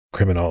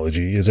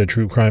Criminology is a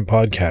true crime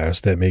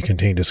podcast that may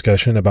contain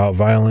discussion about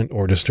violent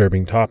or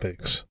disturbing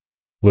topics.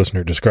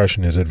 Listener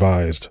discretion is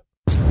advised.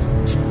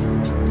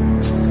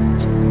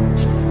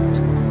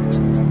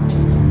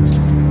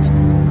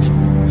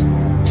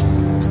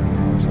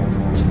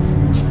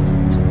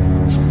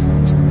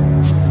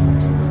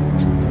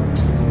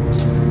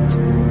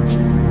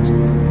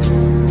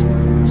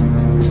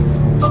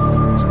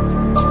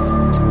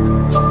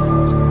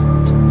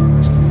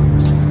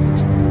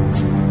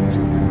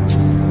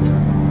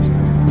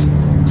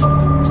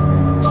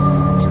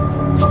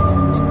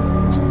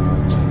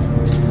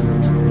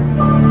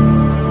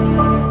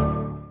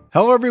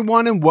 Hello,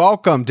 everyone, and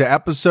welcome to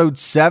episode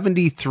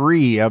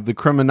 73 of the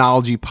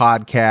Criminology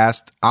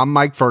Podcast. I'm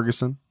Mike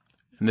Ferguson.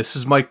 And this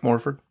is Mike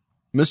Morford.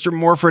 Mr.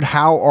 Morford,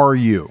 how are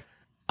you?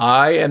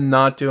 I am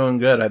not doing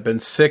good. I've been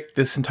sick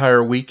this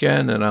entire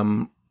weekend, and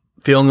I'm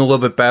feeling a little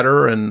bit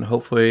better, and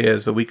hopefully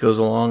as the week goes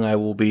along, I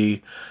will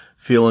be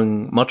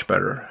feeling much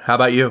better. How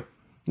about you?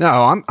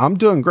 No, I'm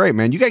doing great,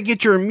 man. You got to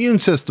get your immune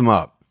system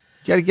up.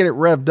 You got to get it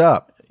revved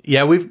up.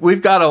 Yeah,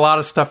 we've got a lot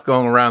of stuff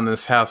going around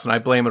this house, and I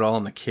blame it all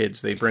on the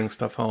kids. They bring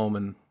stuff home,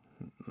 and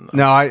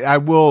no, I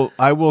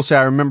will say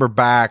I remember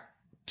back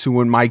to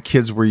when my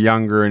kids were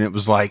younger, and it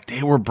was like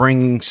they were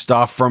bringing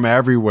stuff from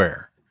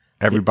everywhere,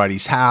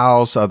 everybody's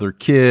house, other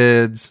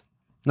kids.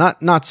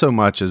 Not so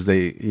much as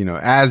they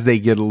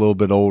get a little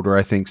bit older.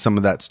 I think some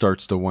of that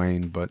starts to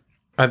wane. But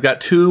I've got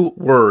two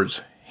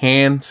words: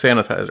 hand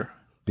sanitizer.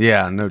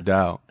 Yeah, no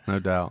doubt.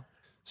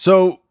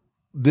 So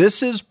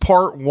this is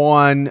part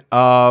one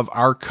of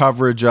our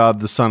coverage of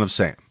the Son of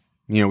Sam.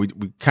 You know, we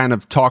kind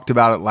of talked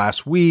about it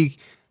last week.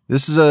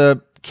 This is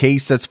a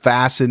case that's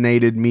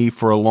fascinated me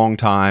for a long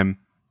time.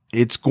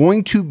 It's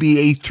going to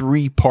be a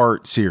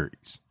 3-part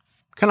series,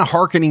 kind of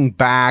hearkening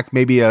back,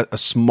 maybe a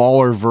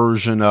smaller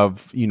version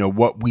of,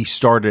 what we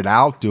started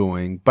out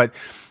doing. But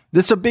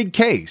this is a big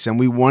case, and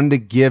we wanted to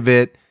give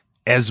it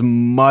as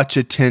much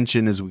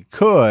attention as we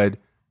could.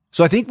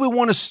 So I think we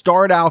want to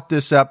start out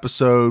this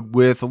episode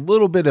with a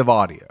little bit of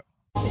audio.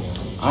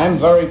 I'm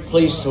very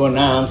pleased to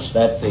announce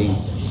that the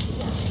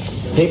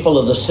people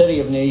of the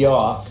city of New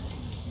York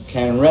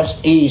can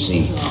rest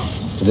easy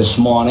this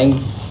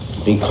morning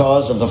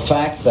because of the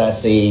fact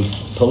that the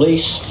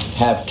police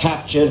have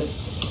captured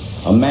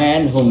a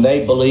man whom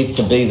they believe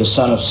to be the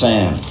Son of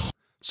Sam.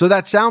 So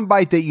that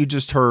soundbite that you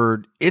just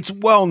heard, it's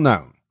well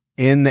known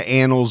in the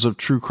annals of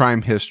true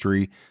crime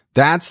history.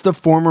 That's the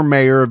former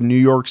mayor of New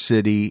York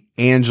City,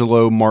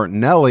 Angelo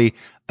Martinelli,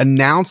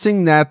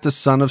 announcing that the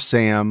Son of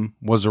Sam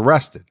was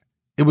arrested.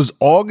 It was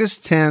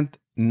August 10th,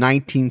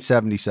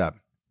 1977.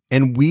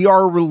 And we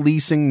are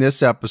releasing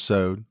this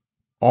episode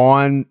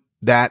on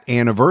that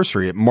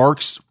anniversary. It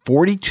marks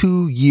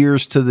 42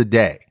 years to the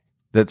day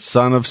that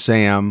Son of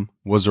Sam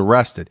was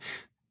arrested.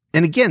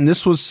 And again,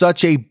 this was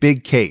such a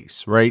big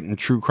case, right, in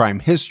true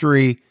crime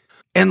history.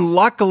 And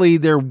luckily,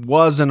 there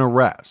was an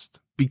arrest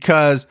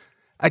because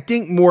I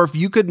think more if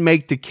you could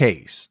make the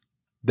case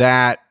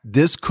that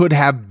this could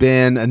have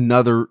been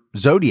another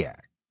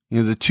Zodiac.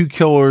 The two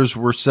killers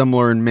were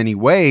similar in many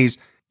ways.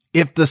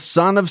 If the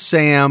Son of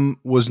Sam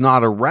was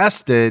not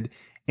arrested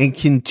and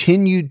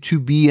continued to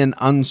be an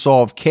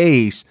unsolved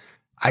case,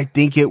 I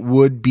think it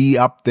would be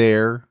up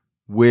there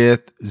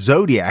with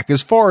Zodiac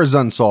as far as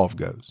unsolved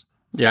goes.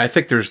 Yeah, I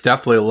think there's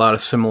definitely a lot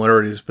of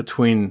similarities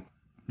between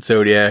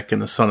Zodiac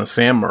and the Son of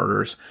Sam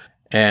murders.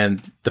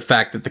 And the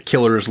fact that the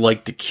killers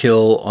like to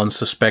kill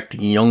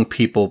unsuspecting young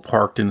people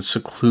parked in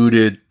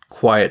secluded,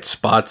 quiet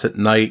spots at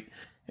night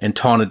and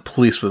taunted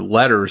police with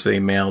letters they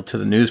mailed to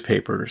the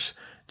newspapers,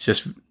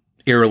 just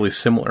eerily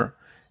similar.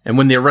 And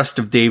when the arrest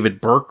of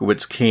David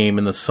Berkowitz came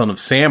in the Son of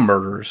Sam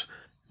murders,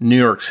 New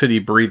York City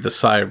breathed a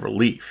sigh of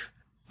relief.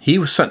 He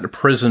was sent to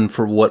prison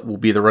for what will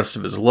be the rest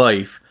of his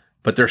life,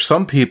 but there's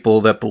some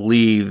people that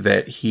believe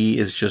that he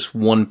is just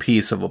one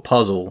piece of a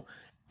puzzle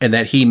and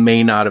that he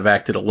may not have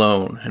acted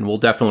alone. And we'll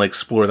definitely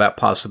explore that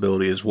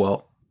possibility as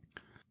well.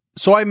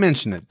 So I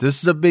mentioned it.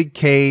 This is a big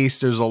case.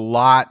 There's a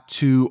lot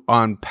to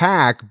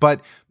unpack. But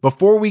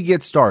before we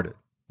get started,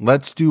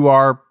 let's do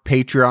our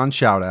Patreon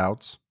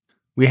shout-outs.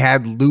 We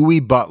had Louis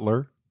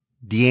Butler,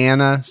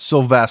 Deanna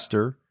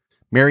Sylvester,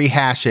 Mary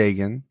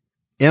Hashagen,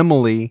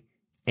 Emily,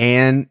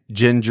 and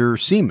Ginger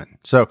Seaman.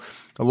 So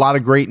a lot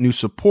of great new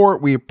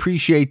support. We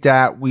appreciate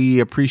that. We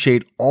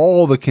appreciate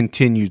all the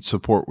continued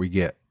support we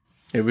get.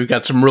 Yeah, we've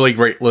got some really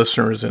great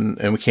listeners, and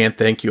we can't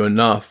thank you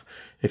enough.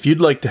 If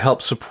you'd like to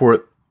help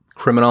support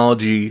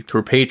Criminology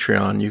through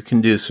Patreon, you can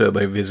do so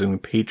by visiting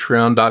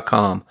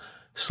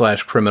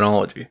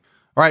patreon.com/criminology.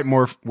 All right,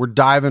 Morph, we're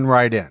diving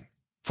right in.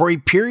 For a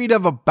period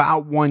of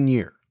about 1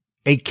 year,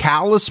 a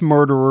callous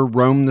murderer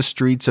roamed the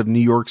streets of New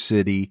York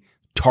City,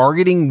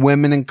 targeting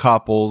women and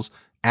couples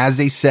as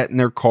they sat in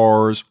their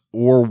cars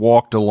or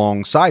walked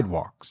along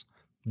sidewalks.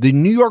 The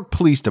New York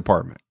Police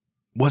Department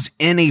was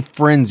in a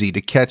frenzy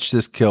to catch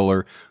this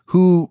killer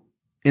who,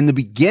 in the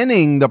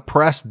beginning, the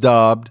press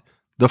dubbed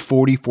the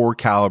 .44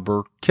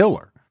 caliber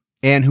killer,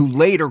 and who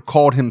later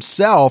called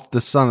himself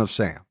the Son of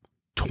Sam.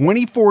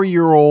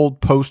 24-year-old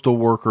postal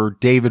worker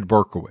David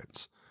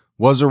Berkowitz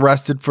was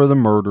arrested for the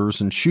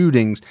murders and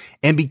shootings,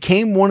 and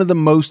became one of the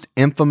most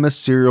infamous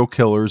serial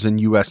killers in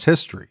U.S.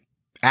 history.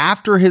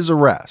 After his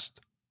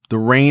arrest, the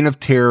reign of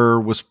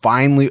terror was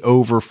finally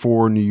over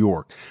for New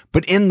York.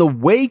 But in the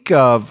wake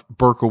of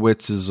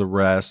Berkowitz's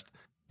arrest,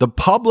 the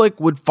public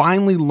would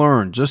finally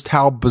learn just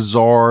how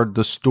bizarre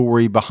the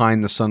story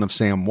behind the Son of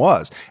Sam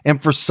was.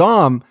 And for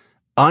some,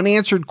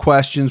 unanswered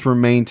questions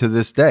remain to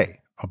this day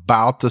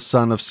about the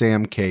Son of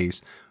Sam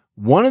case.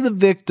 One of the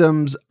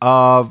victims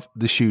of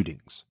the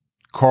shootings,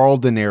 Carl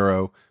De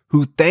Niro,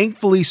 who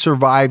thankfully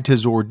survived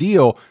his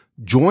ordeal,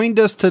 joined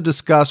us to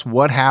discuss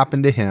what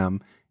happened to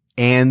him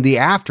and the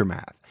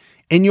aftermath.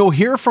 And you'll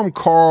hear from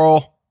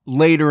Carl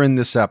later in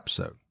this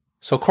episode.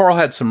 So Carl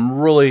had some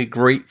really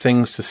great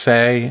things to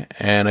say,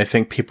 and I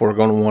think people are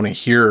going to want to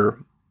hear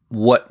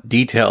what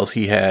details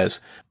he has.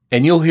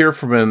 And you'll hear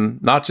from him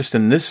not just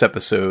in this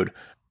episode,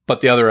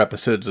 but the other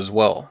episodes as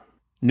well.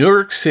 New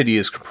York City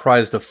is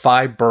comprised of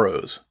 5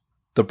 boroughs: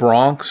 the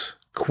Bronx,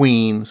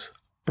 Queens,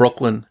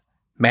 Brooklyn,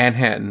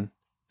 Manhattan,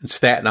 and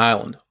Staten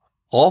Island.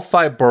 All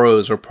 5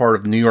 boroughs are part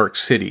of New York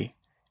City,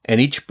 and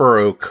each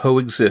borough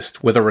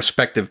coexists with a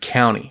respective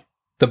county.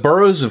 The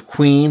boroughs of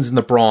Queens and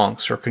the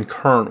Bronx are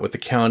concurrent with the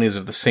counties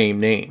of the same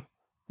name,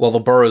 while the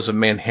boroughs of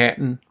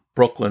Manhattan,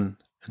 Brooklyn,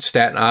 and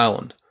Staten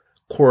Island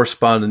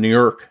correspond to New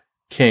York,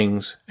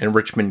 Kings, and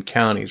Richmond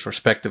counties,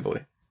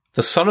 respectively.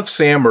 The Son of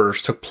Sam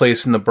murders took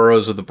place in the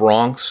boroughs of the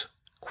Bronx,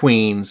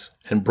 Queens,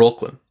 and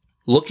Brooklyn.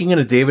 Looking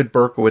into David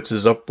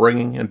Berkowitz's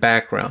upbringing and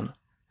background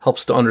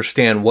helps to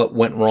understand what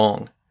went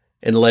wrong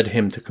and led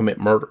him to commit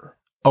murder.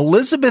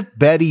 Elizabeth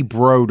Betty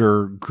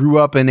Broder grew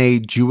up in a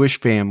Jewish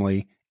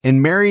family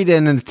and married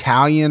an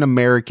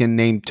Italian-American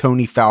named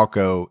Tony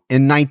Falco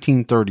in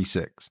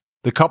 1936.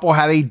 The couple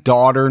had a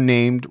daughter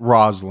named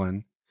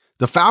Rosalind.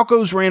 The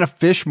Falcos ran a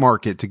fish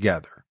market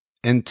together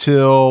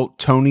until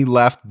Tony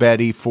left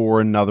Betty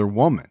for another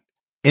woman.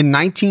 In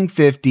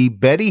 1950,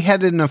 Betty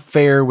had an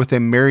affair with a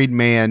married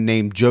man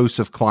named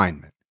Joseph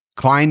Kleinman.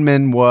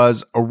 Kleinman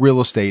was a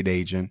real estate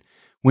agent.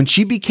 When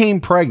she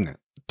became pregnant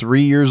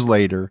 3 years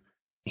later,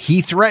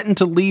 he threatened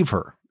to leave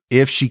her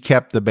if she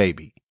kept the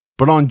baby.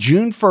 But on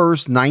June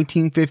 1st,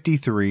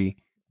 1953,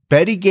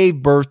 Betty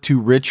gave birth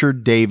to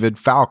Richard David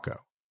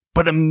Falco,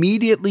 but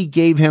immediately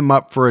gave him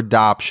up for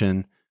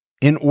adoption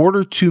in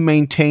order to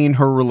maintain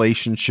her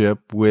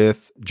relationship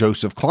with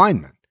Joseph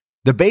Kleinman.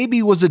 The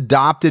baby was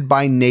adopted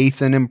by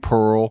Nathan and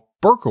Pearl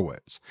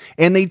Berkowitz,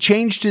 and they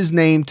changed his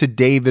name to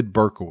David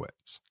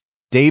Berkowitz.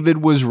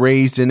 David was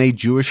raised in a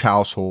Jewish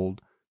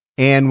household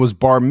and was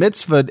bar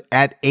mitzvahed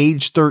at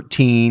age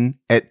 13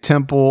 at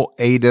Temple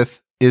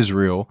Adath,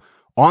 Israel,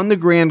 on the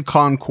Grand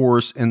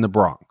Concourse in the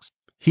Bronx.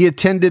 He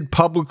attended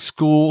Public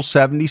School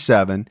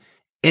 77,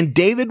 and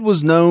David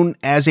was known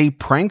as a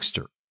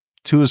prankster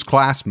to his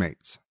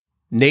classmates.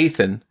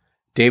 Nathan,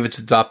 David's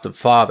adoptive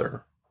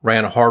father,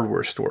 ran a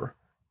hardware store,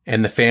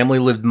 and the family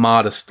lived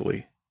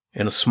modestly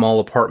in a small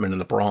apartment in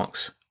the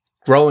Bronx.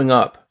 Growing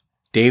up,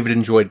 David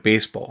enjoyed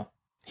baseball.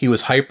 He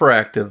was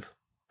hyperactive,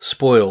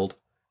 spoiled,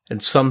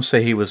 and some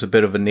say he was a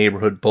bit of a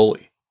neighborhood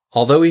bully.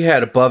 Although he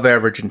had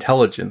above-average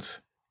intelligence,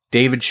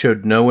 David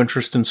showed no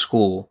interest in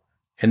school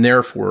and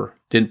therefore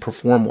didn't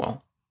perform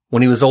well.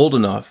 When he was old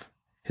enough,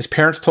 his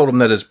parents told him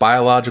that his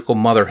biological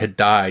mother had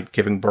died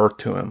giving birth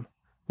to him,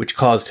 which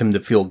caused him to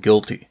feel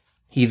guilty.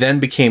 He then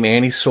became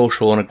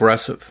antisocial and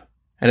aggressive,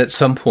 and at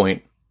some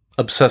point,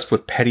 obsessed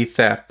with petty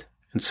theft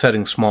and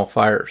setting small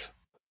fires.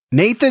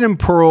 Nathan and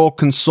Pearl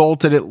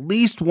consulted at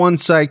least one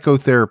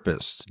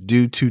psychotherapist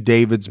due to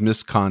David's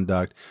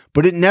misconduct,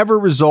 but it never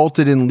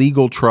resulted in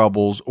legal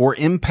troubles or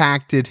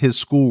impacted his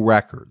school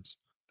records.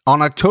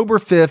 On October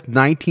 5th,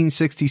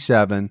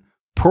 1967,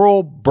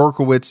 Pearl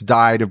Berkowitz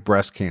died of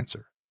breast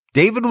cancer.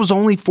 David was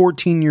only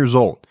 14 years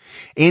old,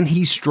 and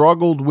he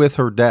struggled with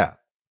her death.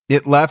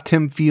 It left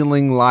him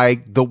feeling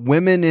like the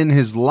women in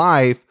his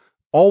life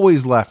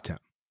always left him.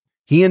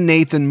 He and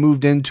Nathan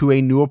moved into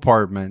a new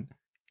apartment,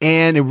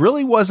 and it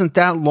really wasn't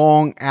that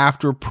long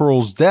after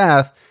Pearl's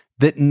death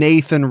that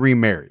Nathan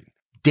remarried.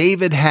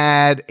 David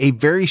had a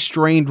very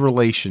strained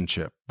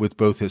relationship with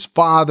both his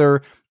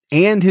father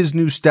and his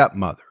new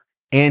stepmother,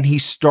 and he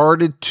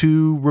started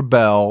to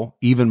rebel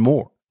even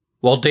more.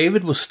 While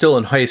David was still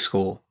in high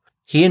school,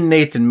 he and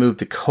Nathan moved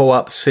to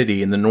Co-op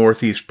City in the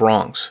Northeast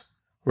Bronx,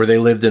 where they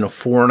lived in a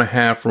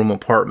 4.5-room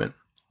apartment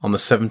on the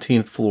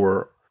 17th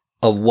floor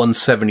of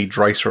 170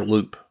 Dreiser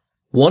Loop.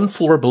 One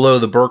floor below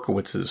the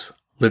Berkowitzes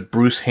lived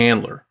Bruce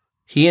Handler.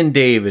 He and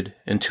David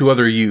and 2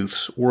 other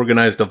youths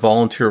organized a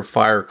volunteer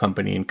fire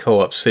company in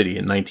Co-op City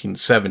in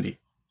 1970,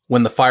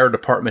 when the fire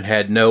department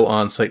had no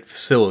on-site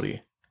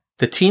facility.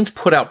 The teens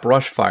put out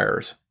brush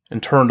fires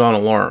and turned on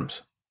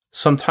alarms,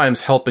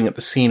 sometimes helping at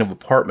the scene of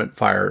apartment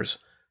fires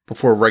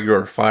before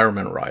regular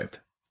firemen arrived.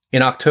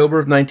 In October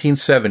of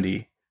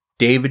 1970,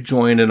 David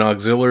joined an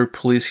auxiliary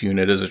police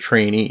unit as a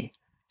trainee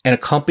and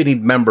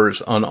accompanied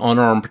members on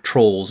unarmed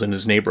patrols in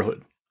his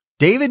neighborhood.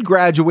 David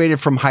graduated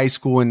from high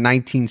school in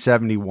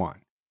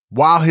 1971.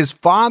 While his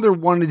father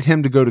wanted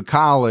him to go to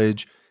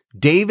college,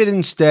 David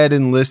instead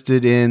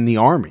enlisted in the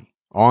Army.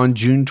 on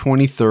June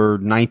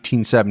 23rd,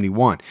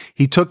 1971.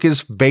 He took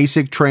his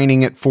basic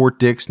training at Fort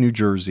Dix, New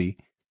Jersey,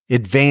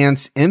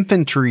 advanced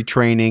infantry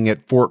training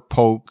at Fort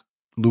Polk,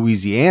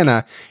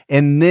 Louisiana,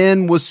 and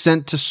then was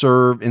sent to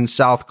serve in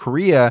South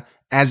Korea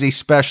as a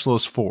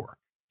Specialist 4.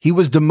 He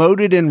was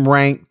demoted in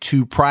rank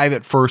to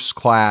Private First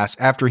Class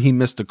after he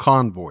missed a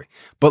convoy,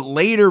 but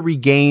later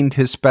regained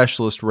his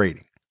Specialist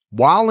rating.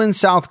 While in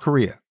South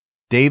Korea,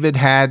 David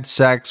had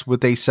sex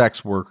with a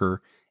sex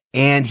worker,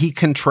 and he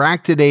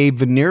contracted a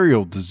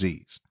venereal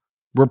disease.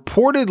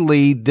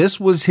 Reportedly, this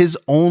was his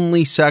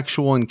only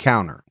sexual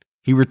encounter.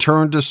 He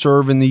returned to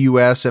serve in the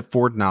U.S. at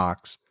Fort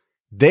Knox.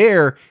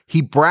 There,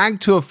 he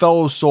bragged to a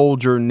fellow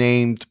soldier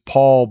named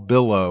Paul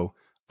Billow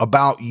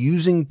about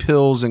using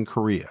pills in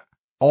Korea.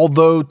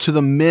 Although to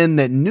the men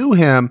that knew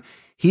him,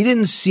 he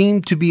didn't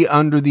seem to be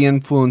under the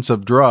influence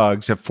of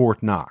drugs at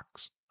Fort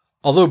Knox.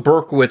 Although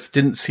Berkowitz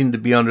didn't seem to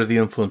be under the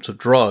influence of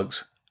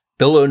drugs,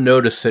 Billow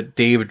noticed that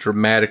David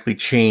dramatically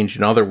changed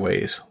in other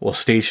ways while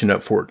stationed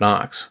at Fort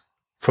Knox,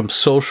 from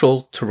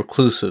social to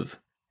reclusive,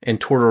 and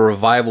toward a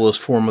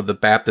revivalist form of the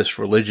Baptist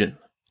religion.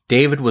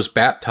 David was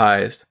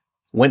baptized,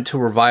 went to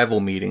revival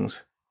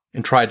meetings,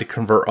 and tried to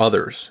convert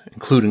others,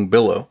 including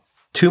Billow.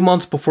 2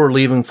 months before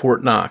leaving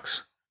Fort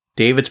Knox,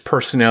 David's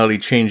personality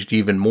changed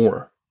even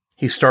more.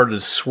 He started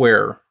to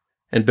swear,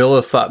 and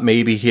Billow thought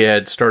maybe he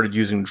had started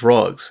using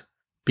drugs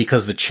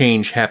because the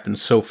change happened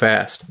so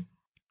fast.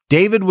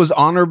 David was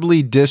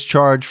honorably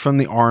discharged from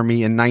the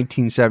Army in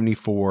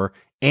 1974,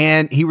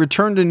 and he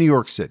returned to New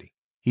York City.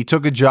 He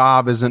took a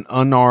job as an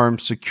unarmed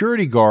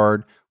security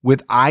guard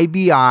with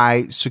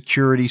IBI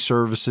Security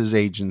Services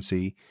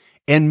Agency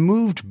and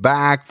moved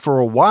back for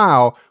a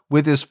while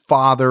with his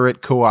father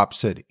at Co-op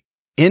City.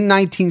 In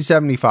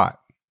 1975,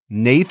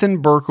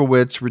 Nathan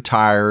Berkowitz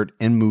retired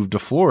and moved to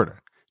Florida.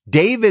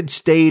 David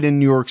stayed in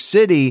New York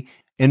City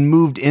and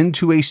moved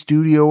into a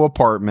studio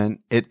apartment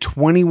at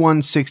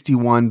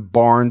 2161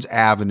 Barnes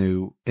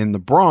Avenue in the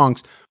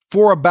Bronx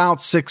for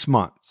about 6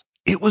 months.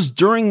 It was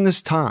during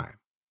this time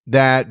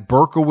that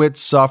Berkowitz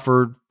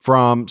suffered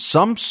from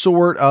some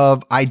sort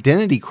of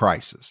identity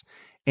crisis,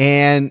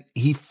 and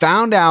he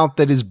found out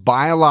that his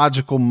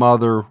biological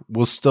mother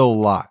was still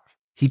alive.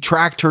 He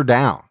tracked her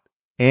down,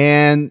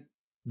 and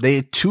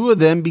the two of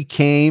them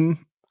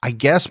became, I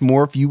guess,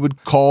 more if you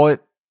would call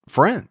it,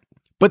 friends.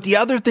 But the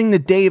other thing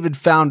that David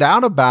found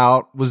out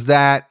about was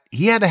that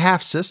he had a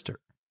half-sister,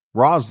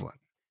 Rosalind.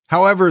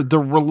 However, the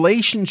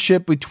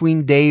relationship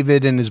between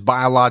David and his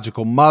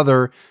biological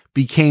mother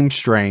became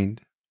strained,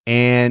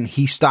 and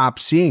he stopped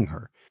seeing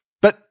her.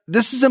 But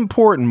this is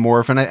important,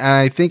 Morph, and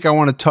I think I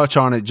want to touch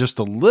on it just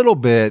a little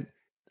bit.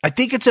 I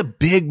think it's a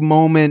big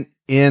moment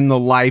in the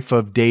life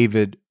of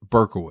David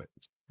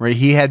Berkowitz, right?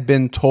 He had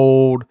been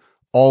told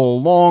all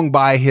along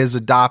by his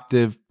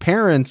adoptive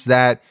parents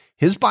that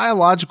his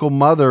biological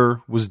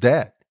mother was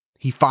dead.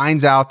 He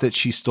finds out that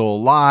she's still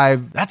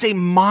alive. That's a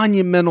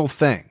monumental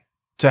thing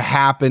to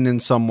happen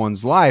in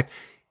someone's life.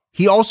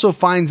 He also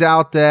finds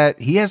out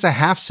that he has a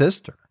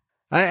half-sister.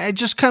 I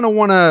just kind of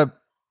want to,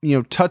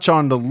 touch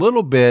on it a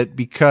little bit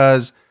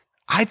because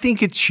I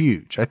think it's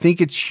huge. I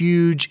think it's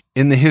huge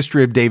in the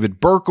history of David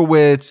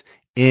Berkowitz,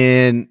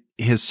 in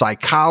his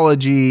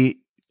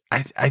psychology.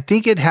 I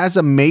think it has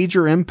a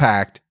major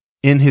impact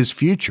in his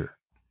future.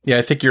 Yeah,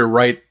 I think you're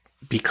right,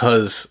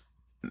 because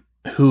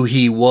who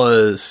he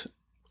was,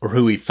 or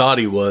who he thought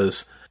he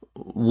was,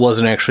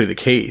 wasn't actually the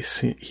case.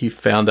 He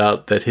found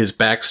out that his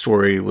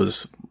backstory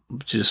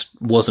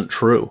wasn't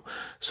true.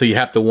 So you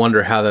have to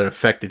wonder how that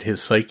affected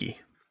his psyche.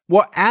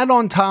 Well, add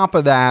on top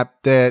of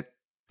that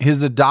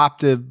his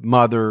adoptive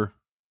mother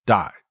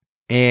died,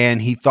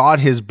 and he thought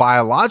his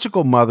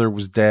biological mother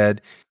was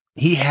dead.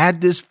 He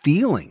had this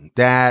feeling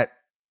that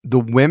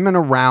the women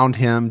around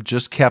him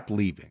just kept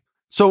leaving.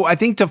 So I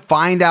think to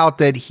find out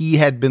that he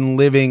had been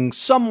living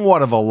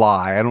somewhat of a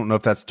lie, I don't know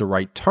if that's the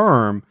right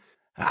term,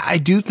 I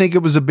do think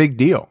it was a big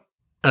deal.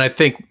 And I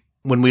think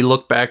when we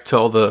look back to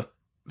all the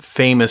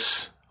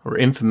famous or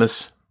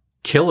infamous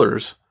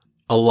killers,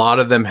 a lot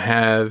of them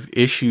have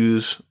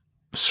issues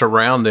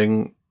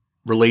surrounding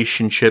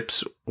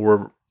relationships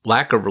or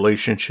lack of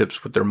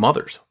relationships with their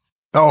mothers.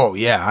 Oh,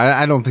 yeah.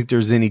 I don't think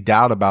there's any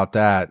doubt about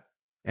that.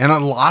 And a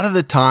lot of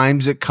the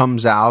times it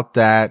comes out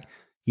that,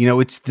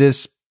 it's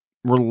this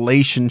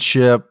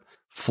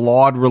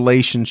flawed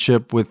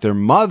relationship with their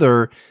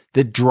mother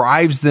that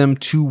drives them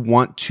to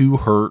want to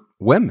hurt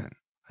women.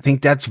 I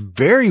think that's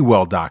very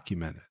well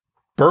documented.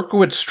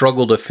 Berkowitz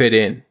struggled to fit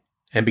in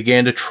and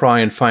began to try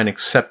and find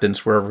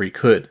acceptance wherever he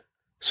could,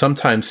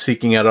 sometimes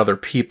seeking out other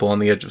people on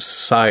the edge of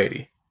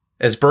society.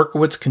 As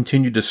Berkowitz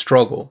continued to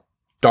struggle,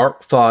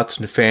 dark thoughts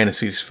and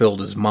fantasies filled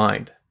his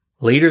mind.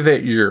 Later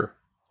that year,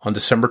 on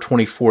December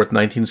 24th,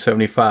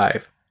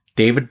 1975,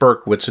 David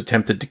Berkowitz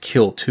attempted to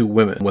kill 2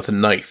 women with a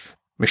knife,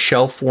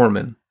 Michelle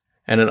Foreman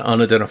and an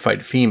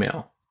unidentified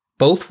female.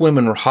 Both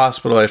women were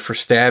hospitalized for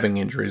stabbing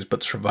injuries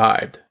but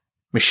survived.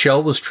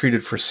 Michelle was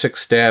treated for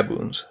 6 stab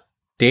wounds.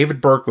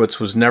 David Berkowitz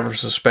was never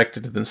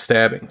suspected of the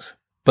stabbings,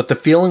 but the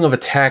feeling of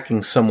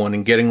attacking someone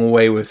and getting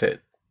away with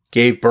it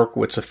gave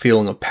Berkowitz a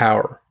feeling of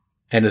power,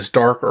 and his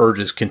dark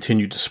urges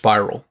continued to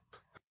spiral.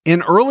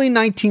 In early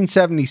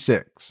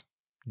 1976,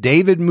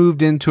 David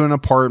moved into an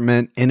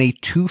apartment in a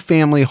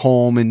 2-family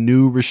home in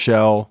New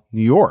Rochelle,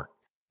 New York.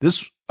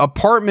 This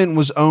apartment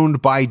was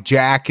owned by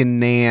Jack and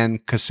Nan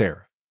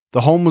Casera.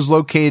 The home was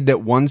located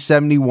at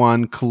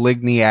 171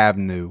 Coligny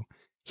Avenue.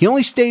 He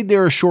only stayed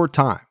there a short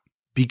time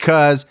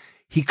because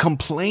he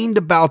complained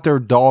about their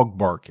dog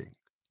barking.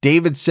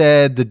 David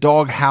said the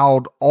dog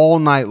howled all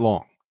night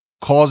long,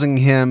 causing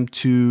him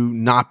to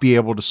not be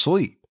able to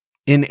sleep.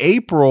 In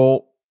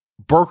April,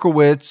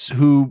 Berkowitz,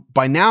 who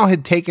by now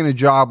had taken a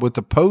job with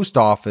the post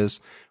office,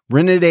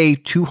 rented a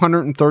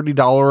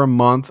 $230 a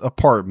month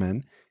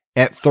apartment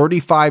at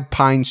 35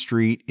 Pine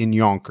Street in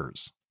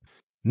Yonkers.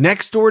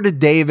 Next door to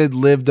David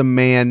lived a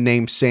man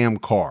named Sam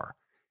Carr,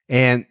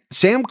 and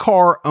Sam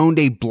Carr owned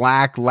a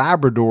black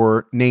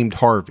Labrador named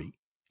Harvey.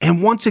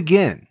 And once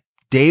again,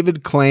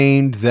 David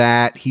claimed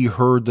that he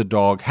heard the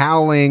dog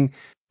howling.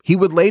 He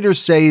would later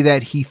say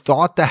that he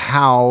thought the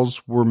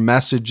howls were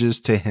messages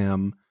to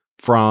him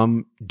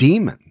from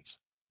demons.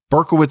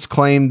 Berkowitz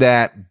claimed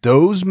that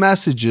those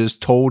messages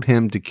told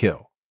him to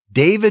kill.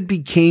 David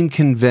became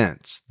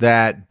convinced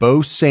that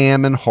both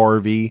Sam and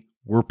Harvey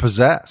were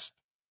possessed.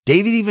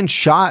 David even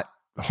shot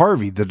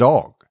Harvey, the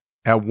dog,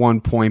 at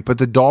one point, but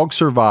the dog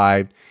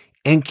survived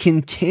and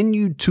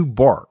continued to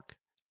bark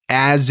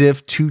as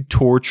if to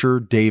torture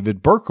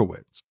David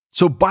Berkowitz.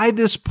 So by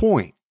this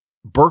point,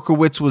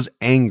 Berkowitz was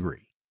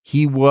angry.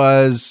 He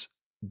was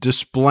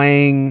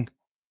displaying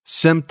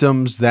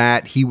symptoms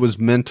that he was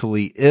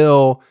mentally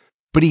ill,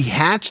 but he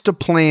hatched a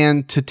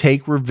plan to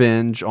take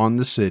revenge on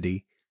the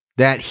city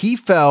that he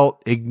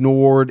felt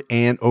ignored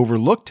and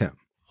overlooked him.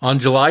 On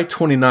July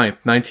 29,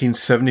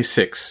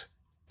 1976,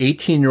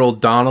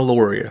 18-year-old Donna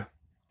Lauria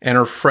and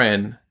her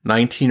friend,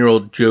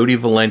 19-year-old Jody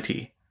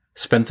Valenti,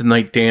 spent the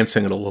night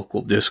dancing at a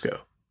local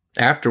disco.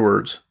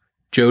 Afterwards,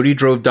 Jody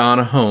drove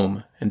Donna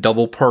home and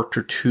double-parked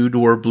her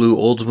 2-door blue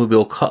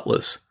Oldsmobile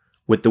Cutlass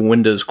with the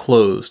windows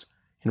closed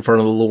in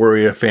front of the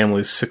Lauria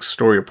family's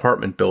 6-story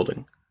apartment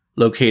building,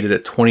 located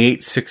at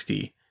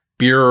 2860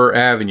 Beerer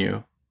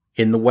Avenue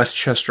in the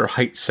Westchester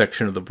Heights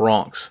section of the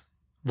Bronx.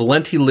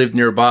 Valenti lived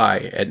nearby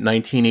at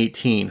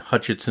 1918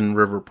 Hutchinson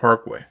River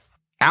Parkway.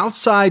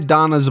 Outside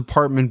Donna's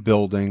apartment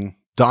building,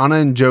 Donna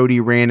and Jody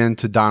ran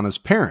into Donna's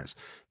parents.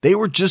 They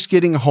were just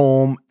getting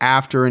home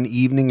after an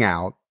evening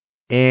out,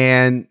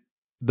 and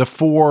the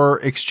four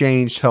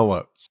exchanged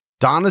hellos.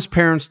 Donna's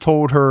parents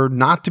told her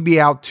not to be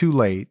out too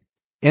late,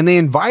 and they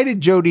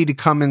invited Jody to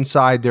come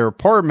inside their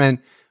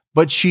apartment,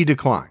 but she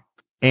declined.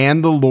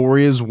 And the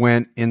Laurias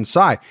went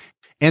inside.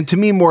 And to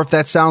me, Morph,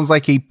 that sounds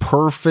like a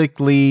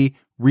perfectly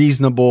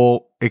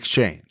reasonable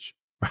exchange,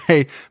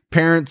 right?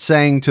 Parents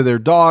saying to their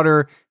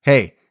daughter,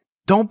 hey,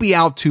 don't be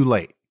out too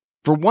late.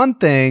 For one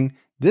thing,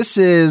 this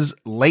is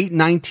late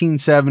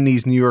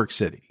 1970s New York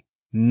City.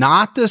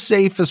 Not the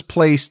safest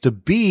place to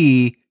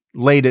be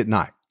late at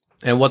night.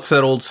 And what's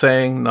that old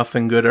saying?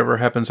 Nothing good ever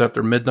happens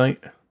after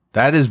midnight?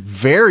 That is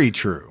very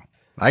true.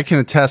 I can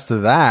attest to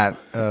that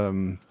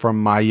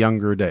from my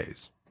younger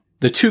days.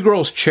 The two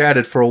girls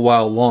chatted for a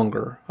while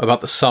longer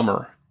about the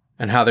summer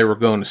and how they were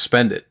going to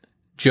spend it.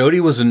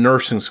 Jody was in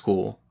nursing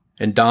school,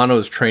 and Donna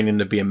was training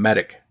to be a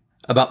medic.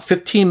 About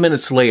 15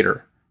 minutes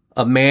later,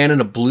 a man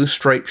in a blue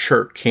striped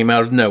shirt came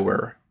out of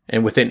nowhere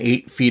and within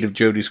 8 feet of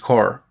Jody's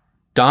car.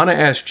 Donna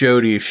asked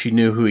Jody if she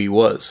knew who he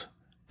was,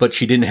 but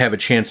she didn't have a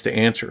chance to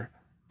answer.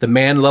 The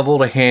man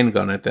leveled a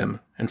handgun at them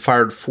and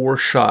fired 4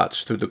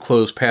 shots through the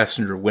closed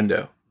passenger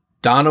window.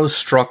 Donna was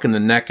struck in the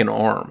neck and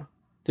arm.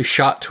 The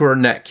shot to her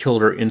neck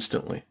killed her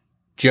instantly.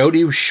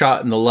 Jody was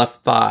shot in the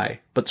left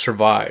thigh, but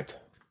survived.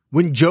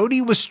 When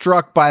Jody was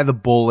struck by the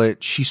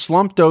bullet, she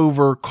slumped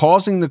over,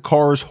 causing the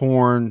car's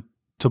horn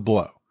to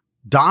blow.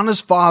 Donna's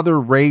father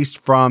raced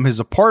from his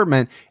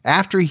apartment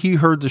after he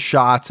heard the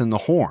shots and the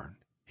horn.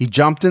 He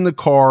jumped in the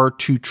car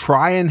to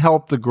try and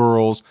help the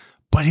girls,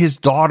 but his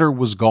daughter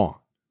was gone.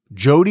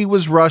 Jody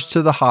was rushed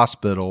to the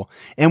hospital,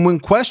 and when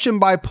questioned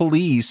by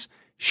police,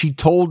 she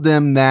told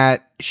them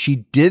that she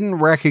didn't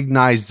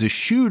recognize the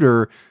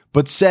shooter,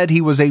 but said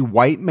he was a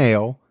white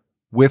male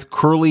with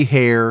curly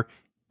hair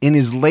in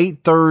his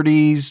late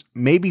 30s,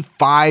 maybe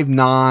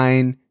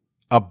 5'9",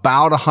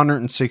 about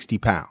 160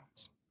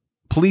 pounds.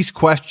 Police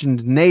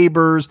questioned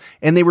neighbors,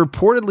 and they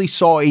reportedly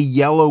saw a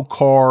yellow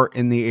car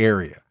in the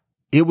area.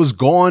 It was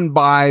gone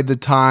by the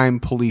time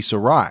police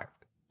arrived.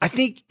 I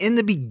think in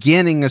the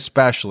beginning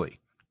especially,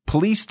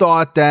 police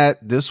thought that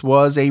this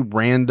was a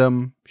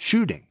random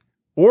shooting,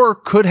 or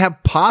could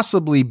have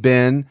possibly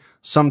been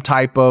some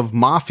type of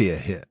mafia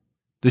hit.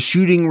 The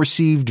shooting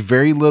received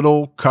very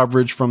little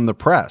coverage from the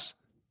press.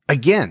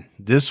 Again,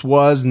 this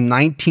was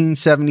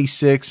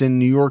 1976 in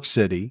New York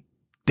City.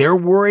 There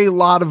were a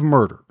lot of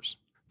murders.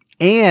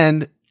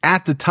 And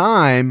at the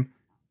time,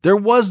 there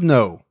was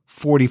no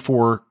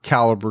 .44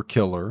 caliber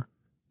killer.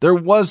 There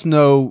was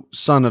no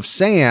Son of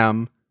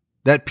Sam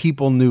that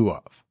people knew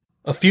of.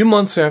 A few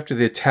months after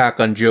the attack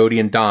on Jody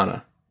and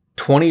Donna,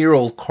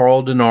 20-year-old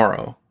Carl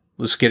DeNaro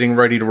was getting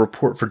ready to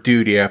report for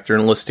duty after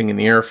enlisting in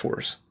the Air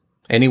Force,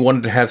 and he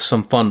wanted to have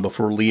some fun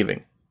before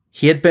leaving.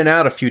 He had been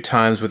out a few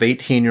times with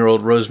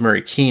 18-year-old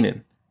Rosemary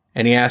Keenan,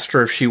 and he asked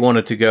her if she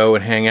wanted to go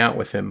and hang out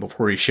with him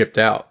before he shipped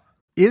out.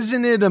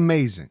 Isn't it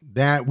amazing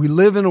that we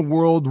live in a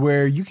world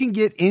where you can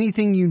get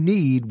anything you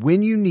need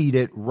when you need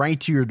it right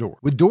to your door?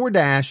 With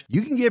DoorDash,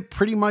 you can get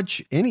pretty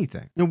much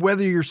anything. And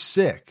whether you're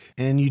sick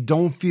and you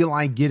don't feel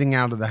like getting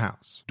out of the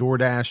house,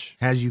 DoorDash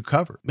has you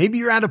covered. Maybe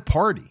you're at a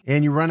party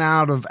and you run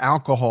out of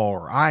alcohol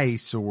or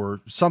ice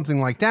or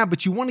something like that,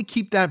 but you want to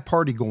keep that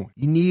party going.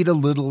 You need a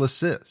little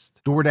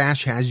assist.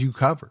 DoorDash has you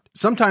covered.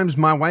 Sometimes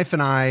my wife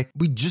and I,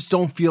 we just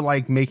don't feel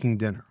like making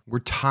dinner. We're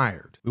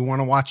tired. We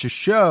want to watch a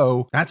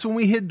show. That's when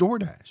we hit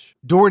DoorDash.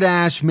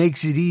 DoorDash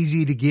makes it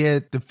easy to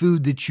get the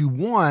food that you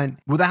want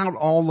without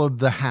all of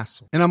the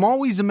hassle. And I'm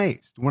always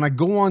amazed when I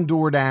go on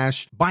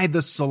DoorDash by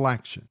the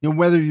selection.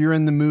 Whether you're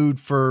in the mood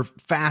for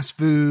fast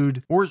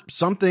food or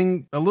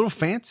something a little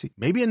fancy,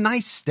 maybe a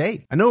nice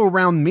steak. I know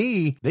around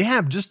me, they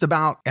have just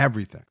about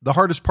everything. The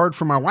hardest part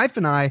for my wife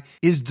and I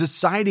is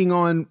deciding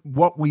on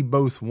what we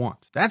both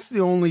want. That's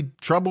the only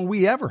trouble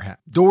we ever have.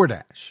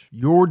 DoorDash,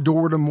 your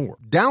door to more.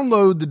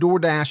 Download the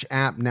DoorDash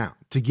app now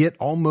to get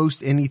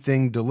almost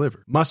anything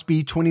delivered. Must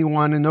be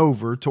 21 and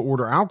over to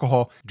order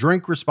alcohol.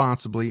 Drink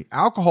responsibly.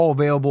 Alcohol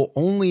available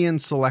only in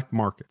select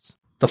markets.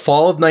 The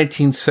fall of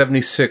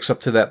 1976 up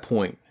to that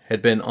point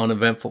had been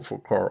uneventful for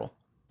Carl,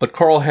 but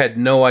Carl had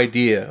no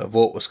idea of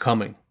what was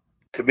coming.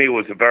 To me, it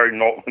was a very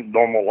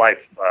normal life.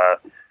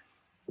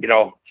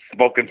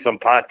 Smoking some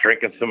pot,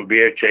 drinking some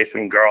beer,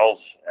 chasing girls,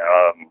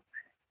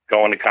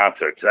 going to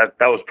concerts. That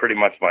was pretty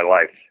much my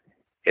life.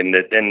 In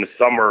the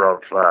summer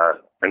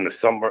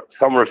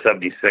of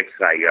 76,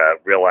 I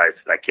realized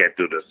I can't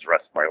do this the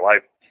rest of my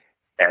life,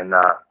 and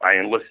I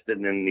enlisted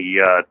in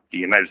the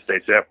United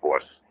States Air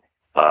Force.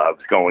 I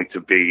was going to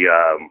be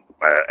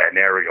an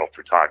aerial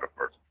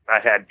photographer. I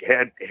had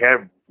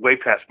hair way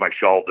past my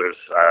shoulders.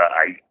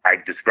 I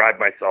described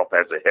myself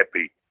as a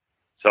hippie,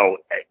 so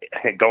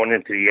going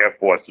into the Air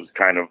Force was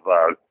kind of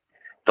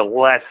the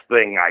last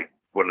thing I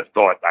would have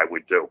thought I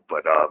would do.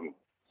 But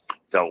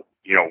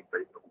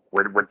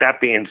with that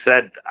being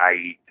said,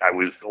 I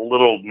was a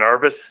little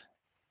nervous,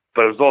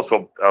 but I was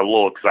also a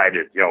little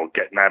excited,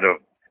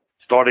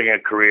 starting a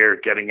career,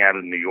 getting out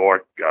of New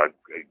York,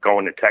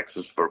 going to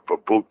Texas for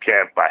boot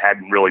camp. I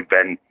hadn't really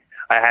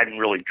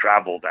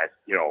traveled at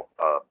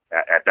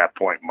that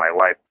point in my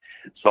life.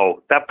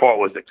 So that part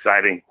was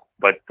exciting,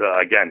 but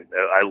again,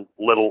 I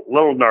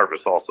little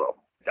nervous also.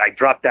 I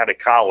dropped out of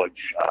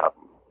college,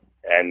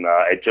 and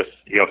it just,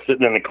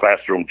 sitting in the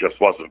classroom just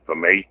wasn't for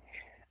me.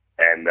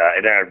 And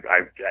then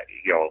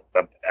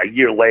a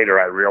year later,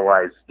 I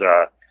realized,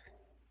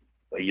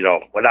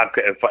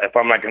 if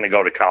I'm not going to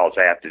go to college,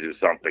 I have to do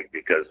something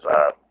because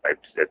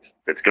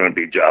it's going to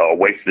be a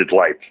wasted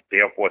life. The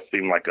Air Force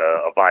seemed like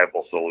a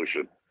viable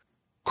solution.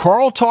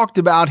 Carl talked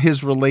about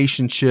his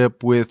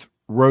relationship with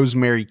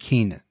Rosemary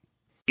Keenan.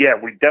 Yeah,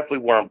 we definitely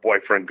weren't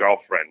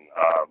boyfriend-girlfriend.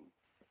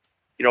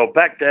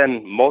 Back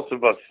then, most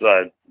of us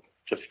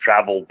just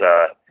traveled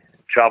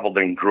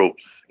in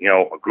groups.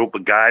 A group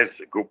of guys,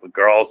 a group of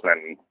girls,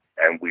 and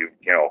we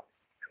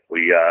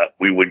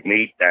would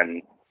meet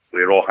and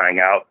we'd all hang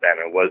out, and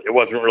it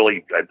wasn't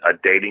really a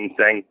dating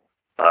thing.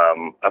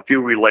 A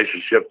few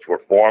relationships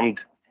were formed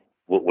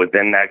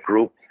within that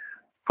group,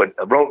 but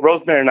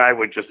Rosemary and I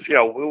were just, we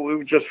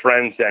were just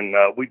friends, and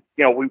we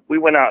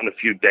went out on a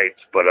few dates,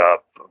 but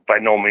by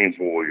no means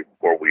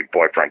were we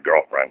boyfriend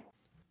girlfriend.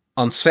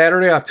 On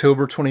Saturday,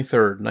 October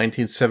 23rd,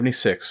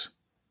 1976,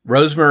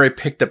 Rosemary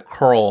picked up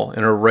Carl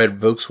in her red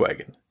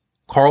Volkswagen.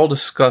 Carl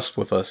discussed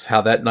with us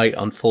how that night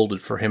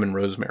unfolded for him and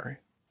Rosemary.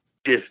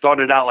 It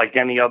started out like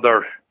any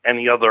other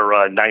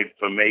night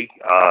for me.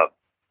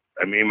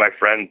 Me and my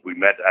friend, we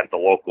met at the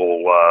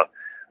local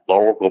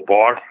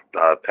bar,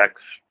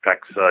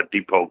 Peck's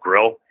Depot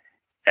Grill,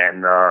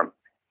 and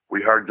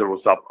we heard there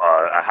was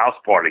a house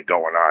party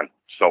going on.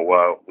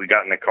 So we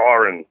got in the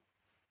car and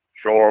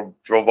drove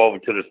over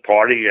to this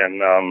party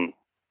and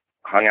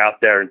hung out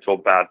there until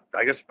about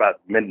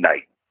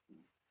midnight.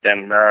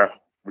 Then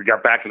we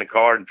got back in the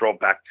car and drove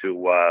back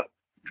to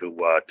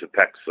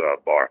Peck's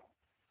bar.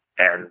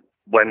 And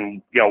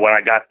when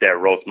I got there,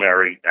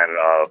 Rosemary and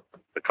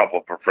a couple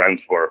of her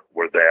friends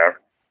were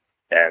there,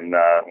 and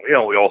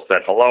we all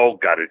said hello,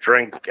 got a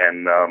drink,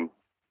 and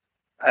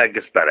I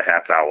guess about a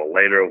half hour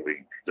later,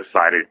 we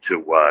decided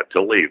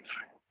to leave,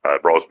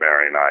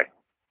 Rosemary and I.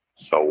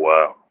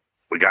 So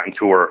we got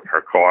into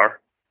her car,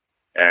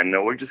 and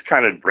we're just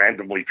kind of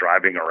randomly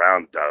driving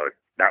around,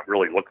 not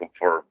really looking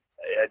for.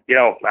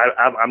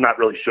 I'm not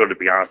really sure, to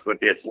be honest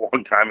with you. It's a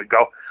long time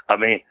ago.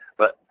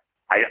 But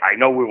I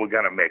know we were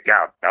going to make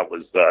out. That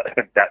was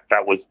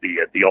that was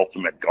the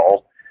ultimate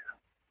goal.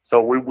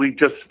 So we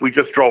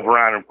just drove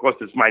around. And of course,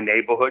 it's my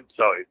neighborhood,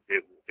 so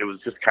it was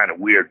just kind of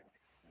weird.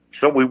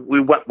 So we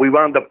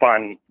wound up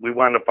on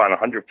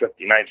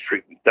 159th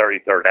Street and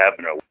 33rd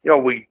Avenue.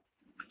 We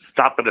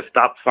stopped at a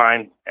stop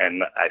sign,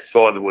 and I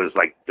saw there was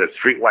the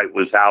street light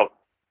was out.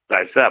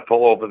 I said,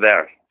 pull over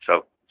there.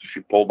 So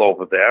she pulled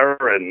over there,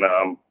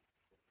 and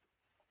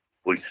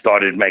we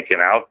started making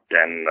out.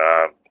 And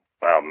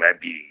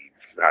maybe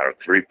I don't know,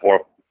 3, 4,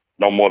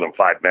 no more than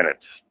 5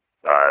 minutes,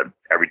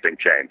 everything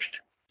changed.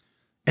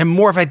 And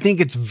Morph, I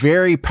think it's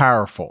very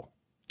powerful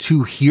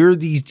to hear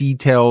these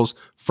details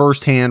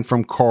firsthand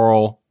from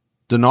Carl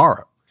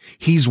Denaro.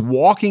 He's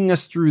walking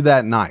us through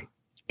that night,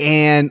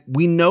 and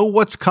we know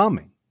what's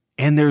coming,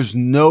 and there's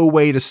no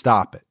way to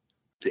stop it.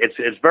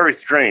 It's very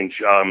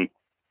strange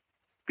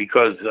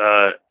because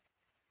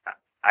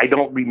I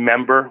don't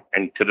remember,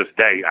 and to this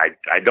day,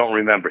 I don't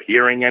remember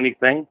hearing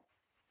anything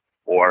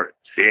or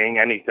seeing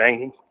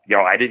anything. You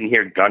know, I didn't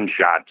hear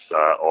gunshots,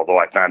 although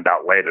I found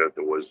out later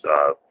there was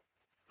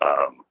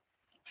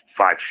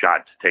 5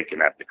 shots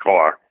taken at the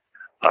car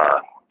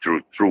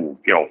through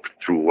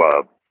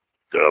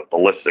the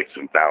ballistics,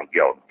 and found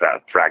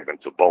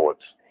fragments of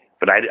bullets.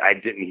 But I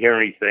didn't hear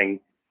anything.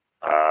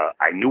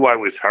 I knew I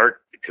was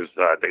hurt because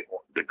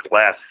the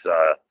glass,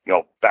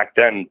 back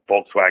then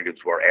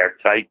Volkswagens were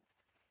airtight,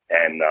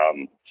 and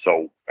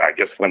so I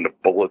guess when the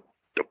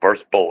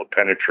burst bullet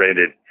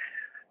penetrated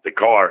the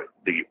car,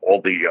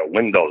 all the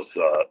windows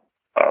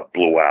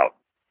blew out.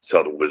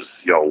 So there was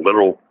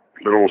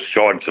little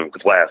shards of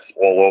glass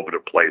all over the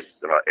place,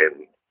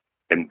 and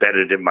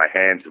embedded in my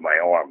hands and my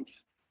arms.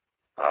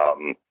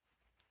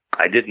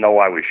 I didn't know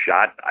I was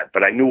shot,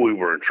 but I knew we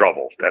were in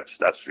trouble. That's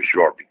for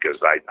sure,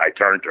 because I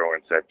turned to her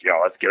and said,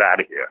 let's get out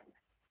of here.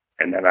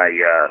 And then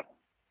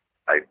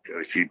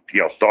she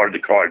started the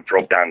car and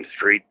drove down the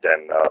street,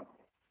 and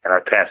I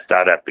passed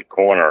out at the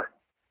corner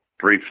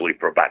briefly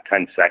for about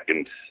 10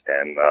 seconds.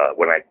 And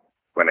when I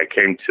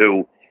came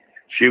to,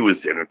 she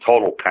was in a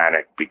total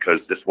panic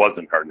because this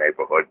wasn't her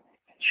neighborhood.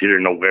 She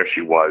didn't know where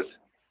she was.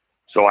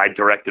 So I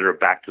directed her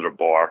back to the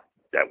bar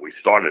that we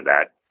started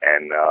at,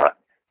 and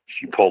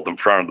she pulled in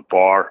front of the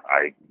bar.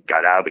 I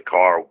got out of the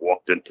car,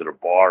 walked into the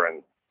bar,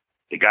 and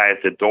the guy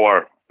at the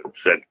door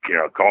said,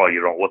 Carl,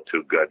 you don't look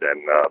too good.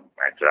 And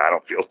I said, I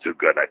don't feel too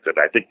good. I said,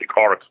 I think the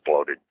car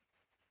exploded.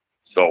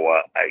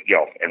 So,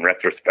 in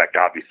retrospect,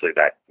 obviously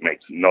that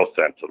makes no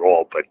sense at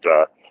all, but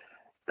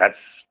that's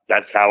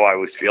how I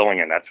was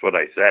feeling, and that's what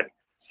I said.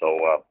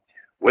 So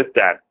with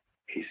that,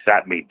 he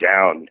sat me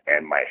down,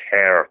 and my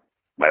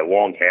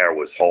long hair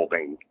was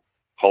holding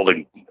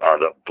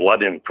the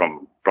blood in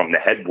from the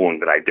head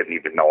wound that I didn't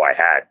even know I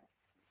had.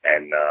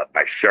 And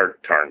my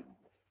shirt turned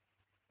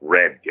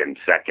red in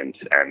seconds,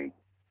 and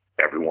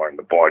everyone in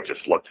the bar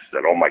just looked and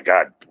said, oh my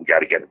God, we got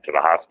to get him to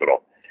the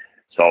hospital.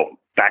 So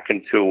back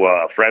into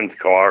a friend's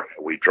car,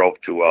 we drove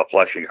to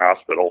Flushing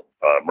Hospital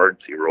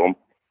emergency room.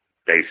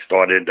 They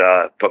started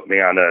put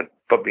me on a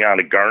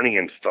gurney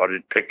and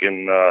started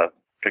picking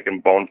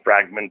bone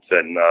fragments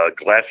and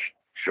glass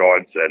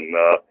shards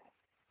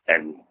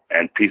and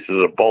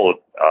pieces of bullet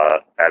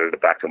out of the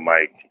back of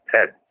my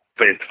head.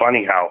 But it's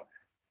funny how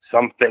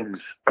some things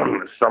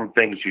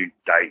you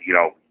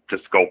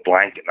just go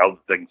blank, and other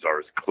things are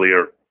as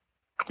clear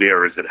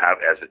as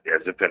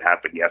if it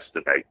happened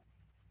yesterday.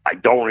 I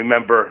don't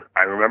remember.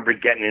 I remember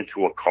getting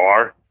into a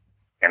car,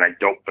 and I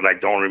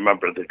don't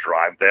remember the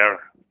drive there.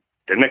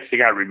 The next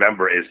thing I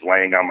remember is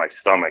laying on my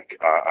stomach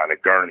on a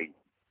gurney,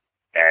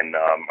 and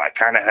I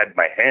kind of had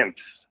my hands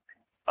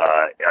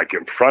like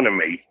in front of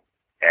me,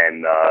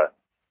 and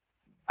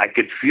I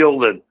could feel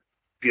the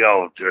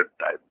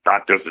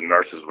doctors and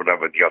nurses,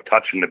 whatever,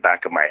 touching the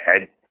back of my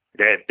head.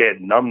 They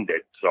had numbed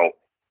it, so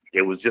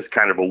it was just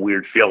kind of a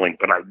weird feeling.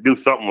 But I knew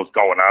something was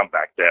going on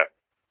back there.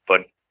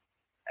 But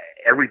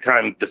every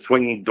time the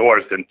swinging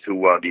doors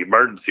into the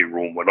emergency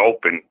room would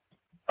open,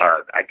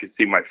 I could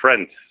see my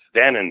friends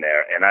standing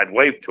there, and I'd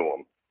wave to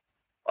them.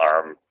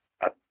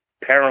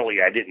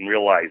 Apparently, I didn't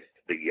realize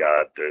the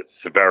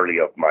severity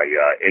of my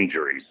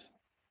injuries,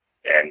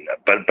 and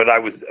but I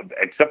was,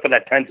 except for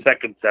that 10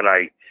 seconds that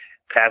I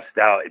passed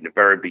out in the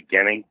very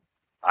beginning,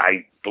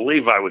 I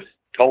believe I was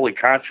totally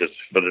conscious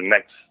for the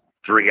next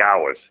 3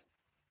 hours,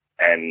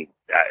 and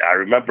I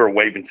remember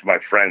waving to my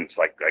friends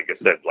like I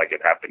said, like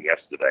it happened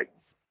yesterday.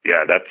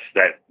 Yeah, it's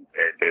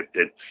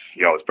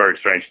very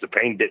strange. The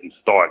pain didn't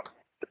start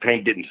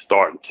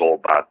until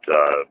about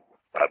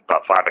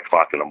 5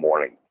 o'clock in the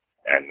morning,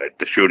 and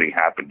the shooting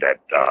happened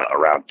at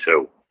around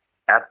 2.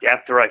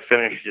 After I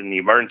finished in the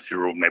emergency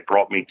room, they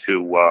brought me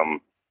to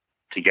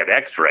get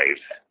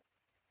X-rays,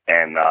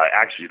 and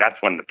actually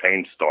that's when the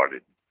pain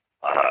started.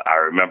 I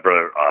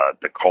remember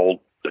the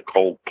cold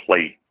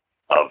plate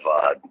of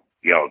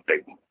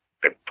they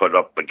put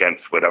up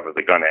against whatever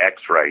they're going to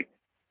X-ray,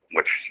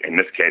 which in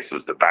this case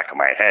was the back of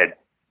my head.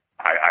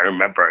 I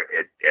remember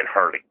it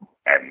hurting,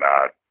 and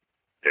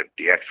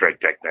the X-ray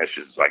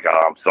technician's like,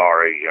 "Oh, I'm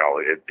sorry,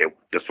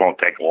 this won't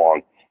take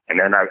long." And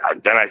then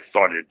I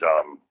started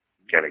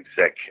getting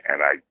sick,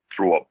 and I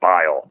threw up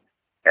bile,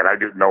 and I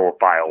didn't know what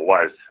bile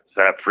was,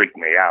 so that freaked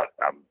me out.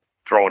 I'm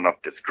throwing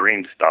up this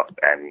green stuff,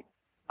 and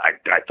I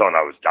thought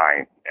I was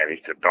dying. And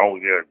he said,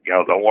 "Don't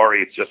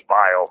worry, it's just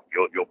bile.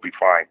 You'll be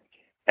fine."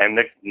 And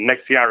the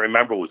next thing I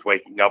remember was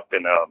waking up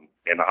in a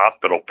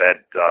hospital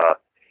bed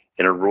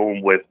in a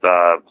room with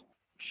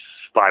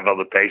 5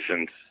 other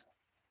patients,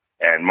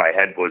 and my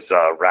head was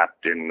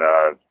wrapped in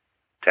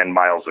 10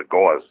 miles of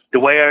gauze. The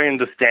way I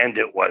understand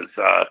it was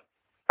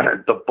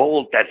the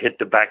bullet that hit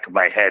the back of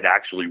my head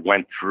actually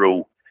went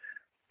through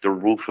the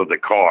roof of the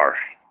car.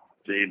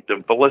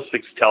 The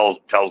ballistics tells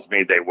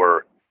me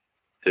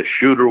the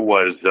shooter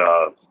was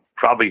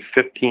probably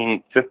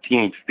 15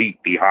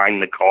 feet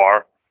behind the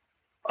car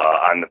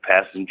on the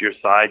passenger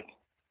side.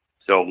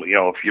 So,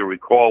 if you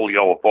recall,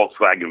 a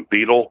Volkswagen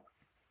Beetle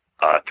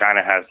kind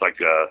of has like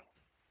a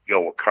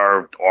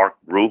curved arc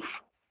roof.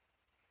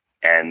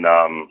 And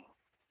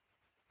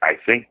I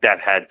think that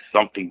had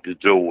something to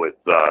do with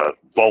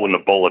blowing the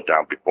bullet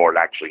down before it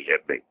actually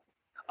hit me.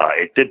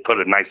 It did put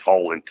a nice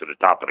hole into the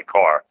top of the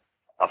car.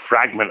 A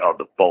fragment of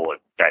the bullet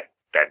that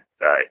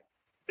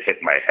hit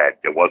my head.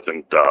 It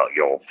wasn't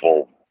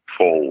full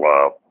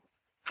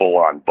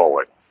on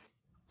bullet.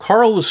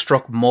 Carl was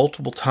struck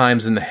multiple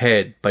times in the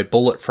head by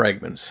bullet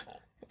fragments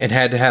and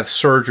had to have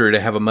surgery to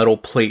have a metal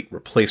plate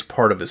replace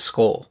part of his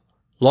skull.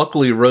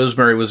 Luckily,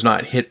 Rosemary was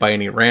not hit by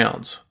any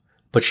rounds,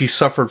 but she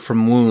suffered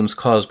from wounds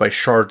caused by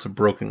shards of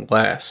broken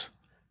glass.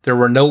 There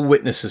were no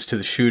witnesses to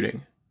the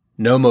shooting,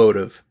 no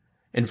motive,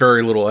 and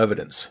very little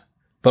evidence.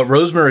 But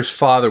Rosemary's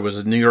father was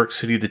a New York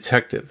City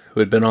detective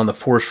who had been on the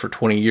force for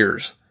 20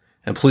 years,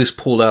 and police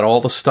pulled out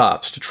all the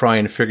stops to try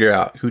and figure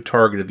out who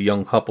targeted the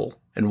young couple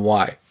and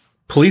why.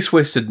 Police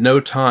wasted no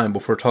time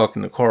before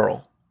talking to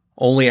Carl.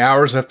 Only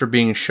hours after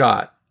being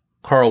shot,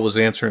 Carl was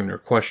answering their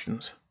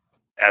questions.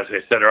 As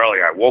I said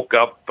earlier, I woke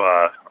up.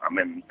 I'm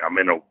in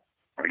a,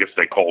 I guess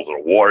they call it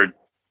a ward,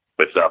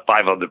 with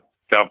five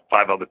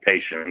other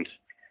patients.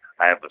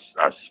 I have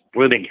a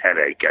splitting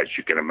headache, as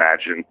you can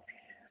imagine.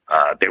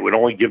 They would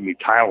only give me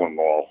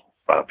Tylenol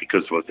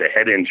because it was a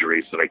head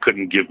injury, so they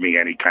couldn't give me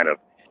any kind of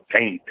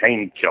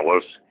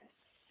painkillers.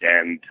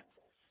 And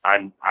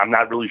I'm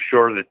not really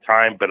sure of the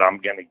time, but I'm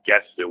going to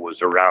guess it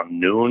was around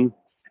noon.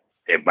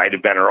 It might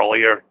have been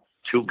earlier.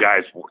 Two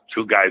guys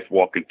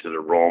walk into the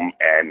room,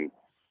 and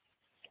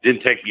it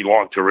didn't take me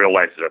long to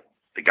realize that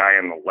the guy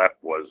on the left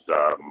was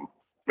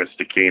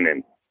Mr.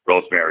 Keenan,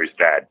 Rosemary's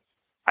dad.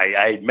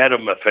 I met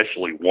him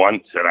officially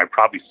once, and I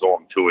probably saw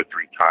him 2 or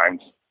 3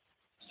 times.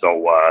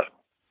 So,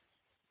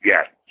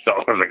 so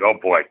I was like, oh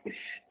boy.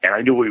 And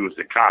I knew he was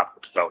a cop.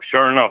 So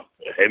sure enough,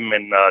 him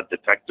and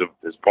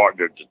his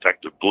partner,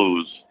 Detective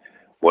Blues,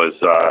 was,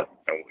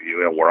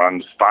 were on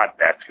the spot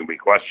asking me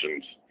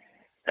questions,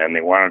 and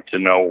they wanted to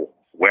know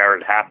where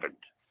it happened.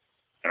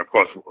 And of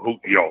course, who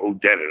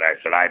did it? I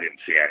said, I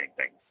didn't see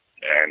anything.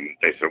 And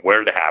they said,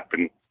 where did it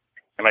happen?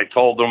 And I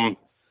told them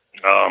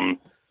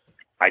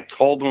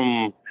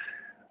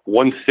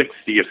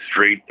 160th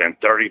Street and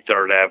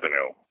 33rd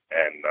Avenue.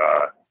 And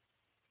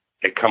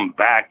they come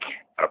back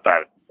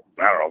about,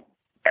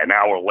 an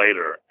hour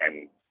later,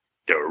 and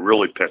they were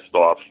really pissed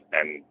off,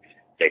 and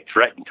they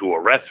threatened to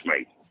arrest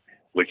me,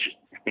 which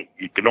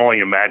you can only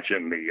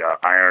imagine the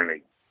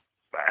irony.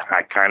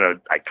 I kind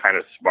of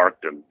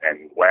smirked and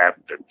laughed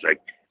and said,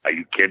 are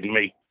you kidding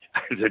me?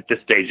 At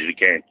this stage of the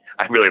game,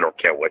 I really don't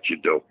care what you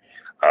do.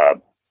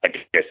 Like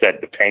I said,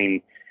 the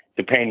pain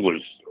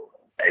was,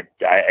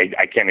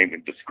 I can't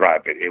even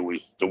describe it. It was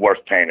the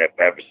worst pain I've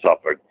ever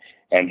suffered.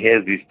 And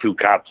here's these 2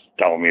 cops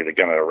telling me they're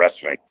going to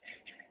arrest me.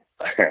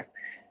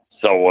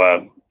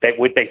 So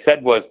what they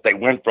said was they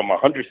went from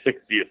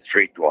 160th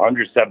Street to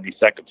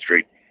 172nd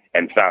Street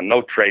and found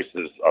no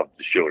traces of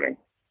the shooting.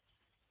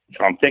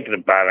 So I'm thinking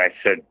about it. I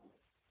said,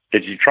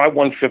 did you try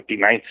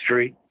 159th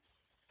Street?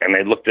 And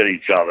they looked at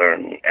each other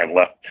and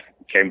left,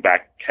 came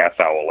back half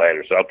hour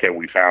later. So, okay,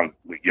 we found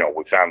the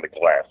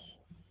glass.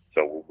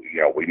 So,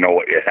 we know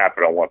it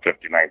happened on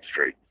 159th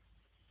Street.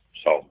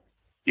 So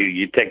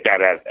you take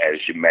that as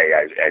you may.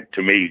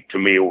 To me,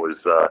 it was,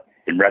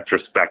 in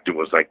retrospect, it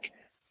was like,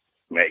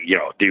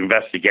 the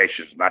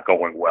investigation is not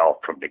going well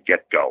from the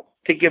get-go.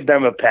 To give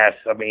them a pass,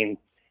 I mean,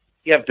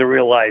 you have to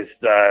realize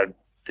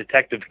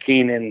Detective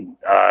Keenan,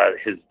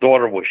 his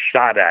daughter was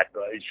shot at.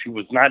 She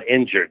was not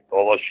injured,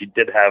 although she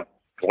did have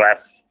glass,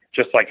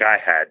 just like I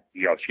had.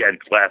 She had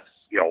glass,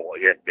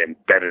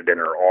 embedded in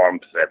her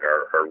arms and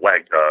her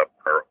leg,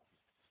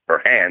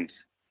 her hands.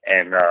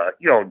 And,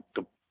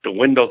 the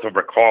windows of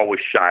her car was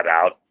shot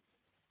out.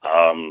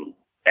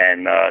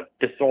 And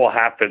this all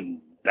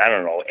happened,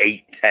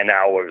 8-10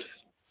 hours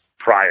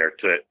prior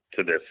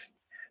to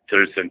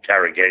this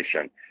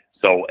interrogation.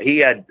 So he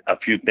had a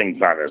few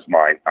things on his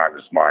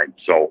mind.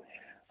 So,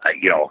 I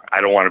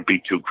don't want to be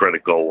too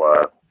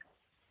critical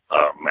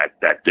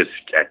at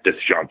this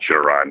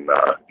juncture on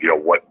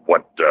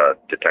what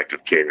Detective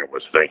Keenan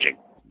was thinking.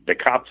 The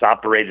cops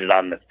operated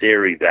on the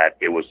theory that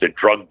it was a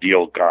drug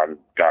deal gone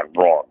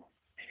wrong.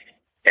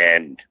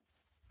 And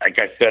like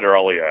I said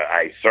earlier,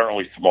 I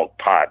certainly smoked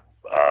pot,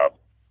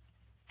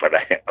 but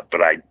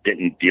I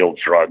didn't deal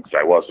drugs.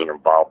 I wasn't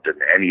involved in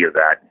any of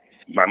that.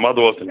 My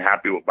mother wasn't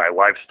happy with my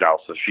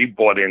lifestyle, so she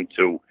bought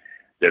into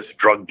this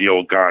drug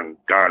deal gone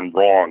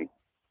wrong,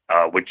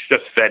 which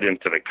just fed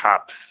into the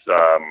cops'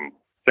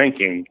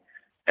 thinking,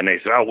 and they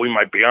said, "Oh, we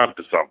might be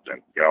onto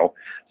something,"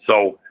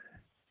 So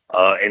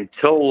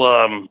until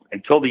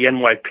the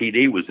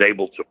NYPD was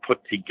able to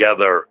put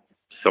together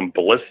some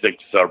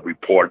ballistics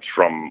reports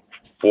from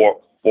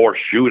four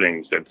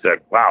shootings that said,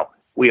 wow,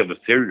 we have a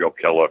serial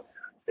killer.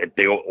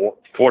 They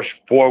four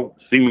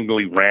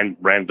seemingly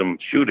random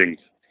shootings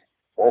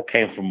all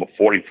came from a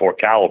 .44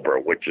 caliber,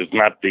 which is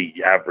not the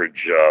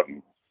average,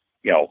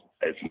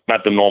 it's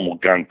not the normal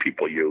gun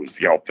people use.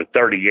 For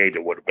 38,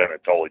 it would have been a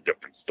totally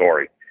different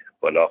story.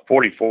 But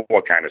 44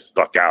 kind of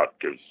stuck out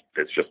because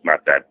it's just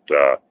not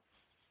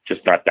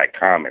that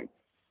common.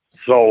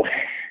 So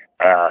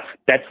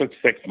that took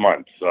 6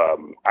 months.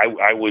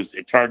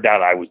 It turned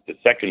out I was the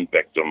second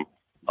victim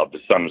of the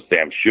Son of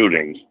Sam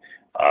shootings.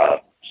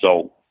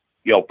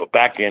 But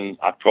back in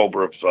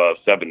October of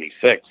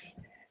 '76,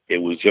 it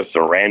was just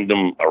a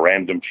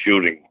random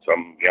shooting.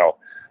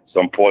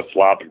 Some poor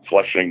slob in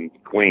Flushing,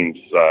 Queens,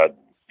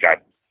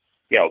 got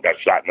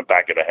shot in the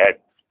back of the head.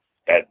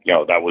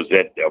 That was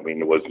it. I mean,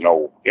 there was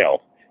no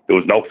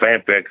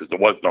fanfare because there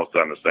was no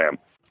Son of Sam.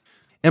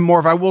 And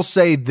Marv, I will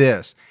say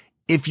this.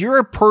 If you're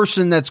a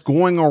person that's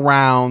going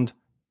around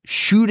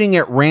shooting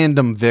at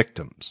random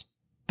victims,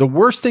 the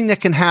worst thing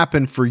that can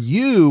happen for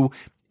you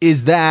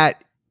is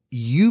that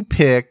you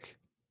pick,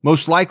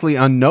 most likely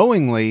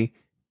unknowingly,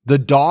 the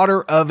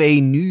daughter of a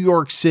New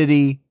York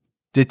City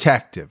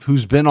detective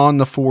who's been on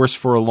the force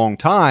for a long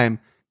time.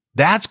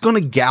 That's going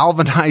to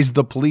galvanize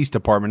the police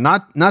department.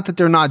 Not that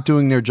they're not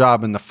doing their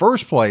job in the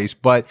first place,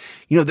 but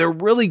they're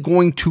really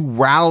going to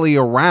rally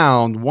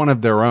around one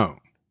of their own.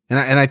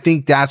 And I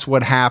think that's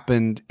what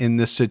happened in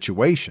this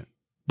situation.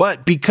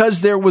 But because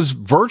there was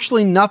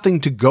virtually nothing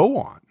to go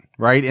on,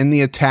 right, in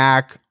the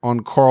attack on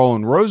Carl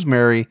and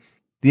Rosemary,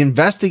 the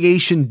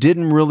investigation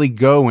didn't really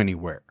go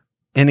anywhere.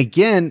 And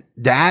again,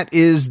 that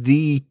is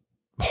the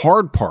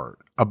hard part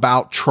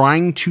about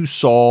trying to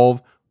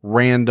solve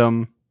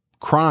random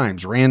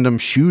crimes, random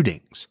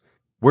shootings.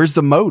 Where's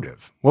the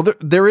motive? Well,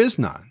 there is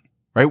none,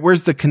 right?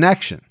 Where's the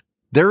connection?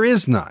 There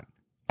is none.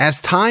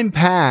 As time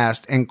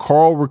passed and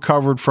Carl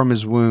recovered from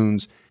his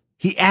wounds,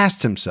 he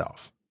asked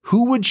himself,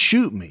 who would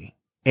shoot me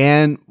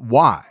and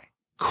why?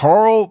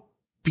 Carl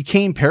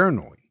became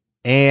paranoid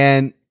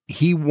and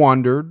he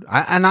wondered,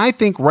 and I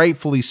think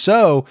rightfully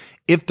so,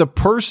 if the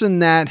person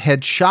that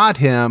had shot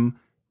him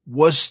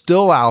was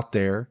still out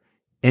there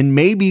and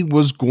maybe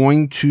was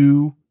going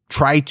to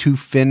try to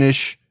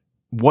finish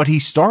what he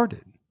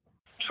started.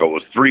 So it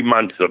was 3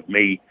 months of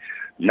me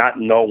not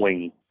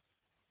knowing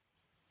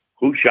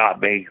who shot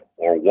me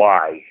or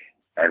why,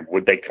 and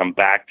would they come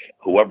back,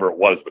 whoever it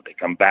was, would they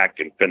come back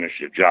and finish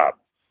the job?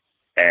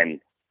 And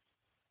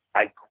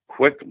I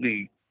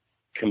quickly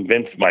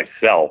convinced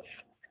myself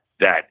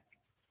that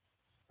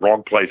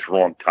wrong place,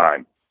 wrong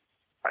time.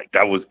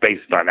 That was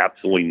based on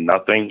absolutely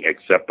nothing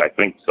except, I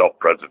think,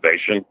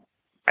 self-preservation.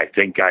 I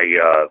think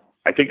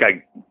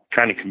I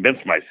kind of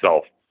convinced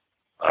myself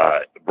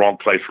wrong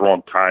place,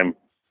 wrong time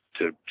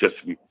to just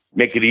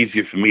make it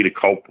easier for me to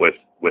cope with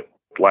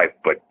life.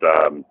 But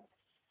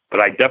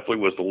I definitely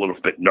was a little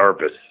bit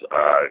nervous,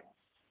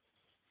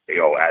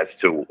 as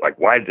to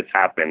why did this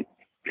happen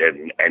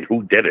and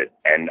who did it,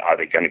 and are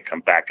they going to come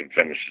back and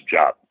finish the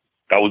job?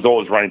 That was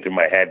always running through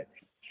my head.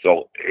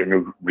 So in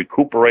a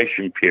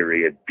recuperation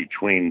period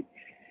between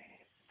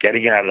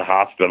getting out of the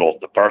hospital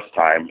the first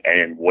time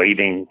and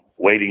waiting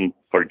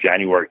for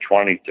January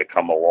 20th to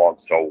come along,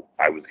 so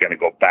I was going to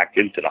go back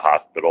into the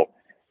hospital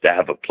to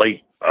have a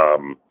plate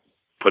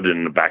put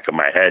in the back of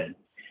my head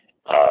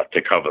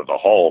to cover the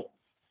hole,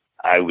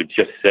 I would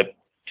just sit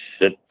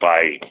in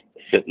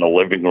the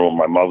living room of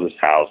my mother's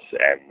house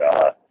and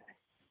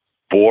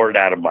bored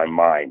out of my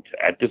mind.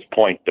 At this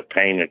point, the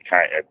pain had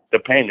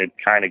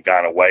kind of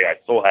gone away. I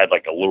still had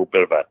a little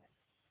bit of a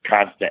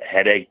constant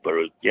headache, but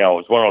it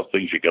was one of those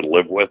things you could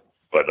live with.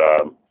 But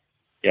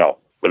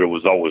it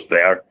was always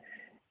there.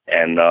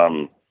 And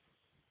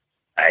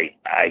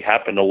I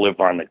happened to live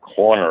on the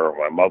corner of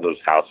my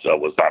mother's house.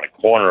 Was on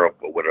a corner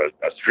with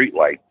a street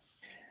light.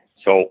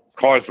 So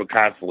cars were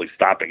constantly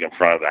stopping in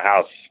front of the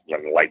house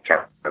when the light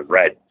turned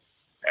red.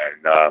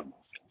 And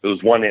it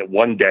was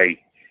one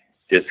day,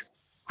 this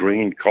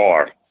green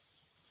car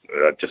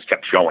just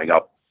kept showing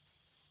up,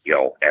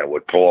 and it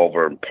would pull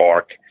over and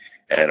park,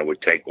 and it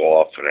would take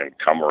off and then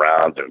come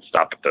around and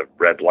stop at the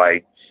red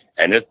light.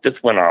 And this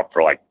went on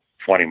for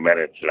 20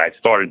 minutes, and I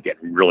started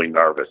getting really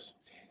nervous.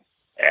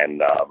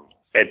 And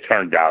it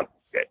turned out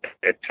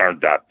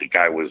the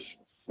guy was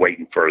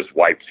waiting for his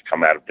wife to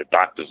come out of the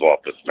doctor's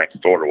office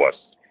next door to us,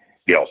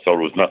 so there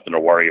was nothing to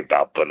worry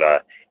about. But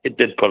it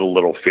did put a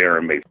little fear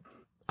in me.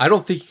 I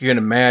don't think you can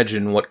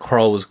imagine what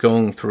Carl was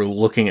going through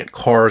looking at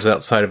cars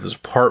outside of his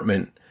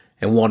apartment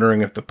and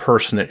wondering if the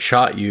person that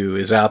shot you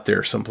is out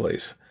there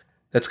someplace.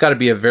 That's got to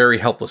be a very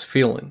helpless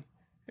feeling.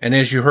 And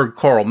as you heard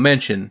Carl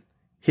mention,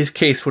 his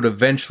case would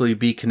eventually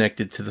be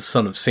connected to the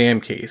Son of Sam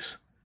case.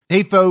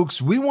 Hey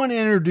folks, we want to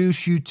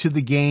introduce you to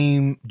the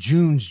game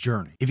June's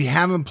Journey. If you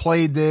haven't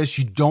played this,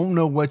 you don't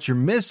know what you're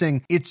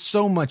missing. It's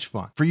so much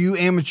fun. For you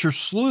amateur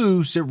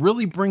sleuths, it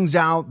really brings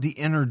out the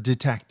inner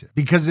detective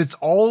because it's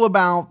all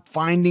about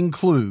finding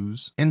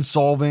clues and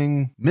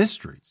solving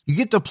mysteries. You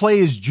get to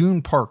play as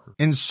June Parker,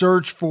 and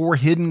search for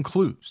hidden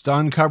clues to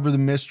uncover the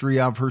mystery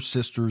of her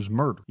sister's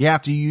murder. You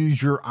have to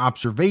use your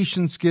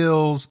observation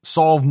skills,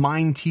 solve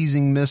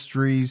mind-teasing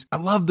mysteries. I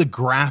love the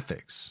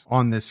graphics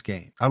on this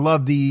game. I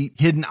love the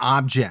hidden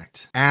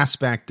object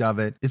aspect of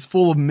it. It's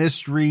full of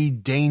mystery,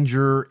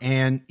 danger,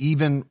 and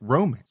even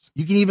romance.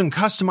 You can even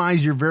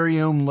customize your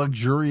very own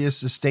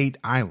luxurious estate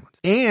island.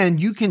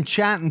 And you can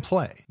chat and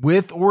play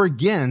with or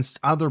against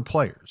other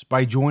players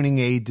by joining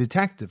a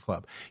detective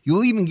club.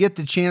 You'll even get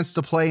the chance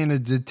to play in a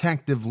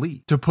detective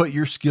league to put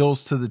your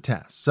skills to the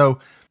test. So,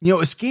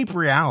 escape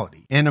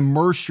reality and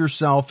immerse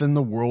yourself in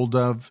the world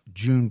of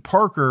June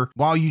Parker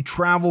while you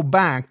travel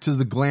back to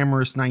the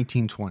glamorous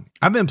 1920s.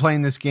 I've been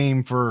playing this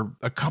game for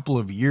a couple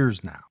of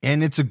years now,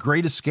 and it's a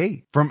great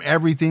escape from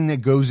everything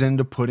that goes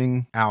into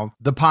putting out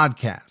the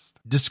podcast.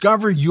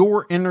 Discover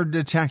your inner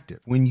detective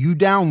when you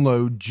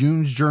download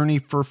June's Journey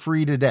for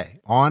free today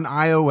on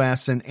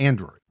iOS and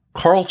Android.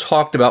 Carl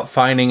talked about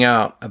finding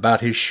out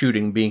about his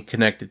shooting being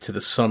connected to the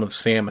Son of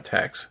Sam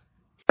attacks.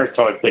 I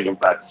started thinking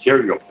about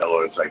serial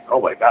killer. It's like, oh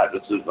my God,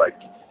 this is like,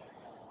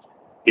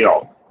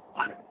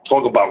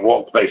 talk about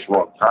wrong place,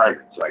 wrong time.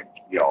 It's like,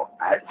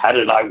 how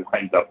did I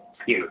wind up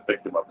being a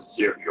victim of a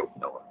serial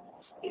killer?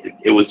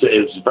 It was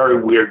a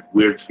very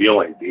weird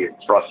feeling being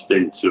thrust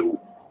into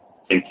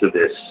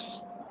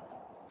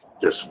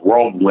this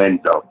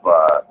whirlwind of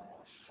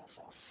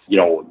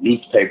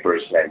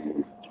newspapers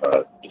and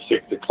the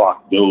 6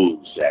 o'clock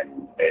news,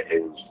 and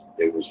it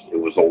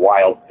was a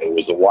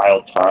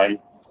wild time.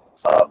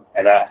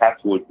 And I have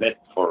to admit,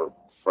 for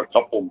a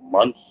couple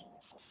months,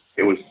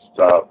 it was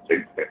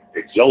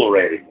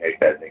exhilarating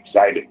and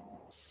exciting.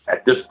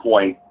 At this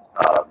point,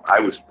 I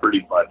was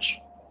pretty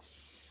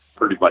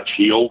much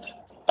healed.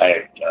 I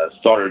had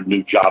started a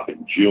new job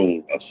in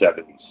June of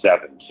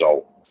 '77,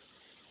 so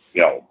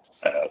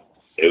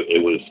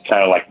it was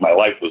kind of like my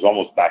life was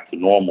almost back to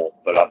normal.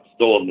 But I'm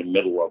still in the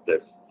middle of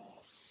this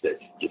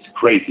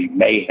crazy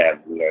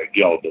mayhem.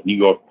 The New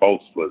York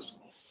Post was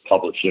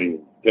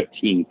publishing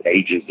 15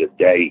 pages a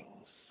day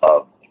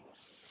of,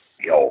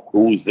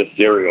 who's the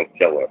serial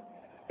killer?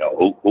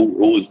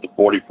 Who is the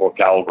 44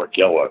 caliber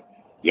killer?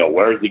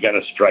 Where is he going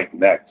to strike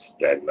next?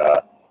 And,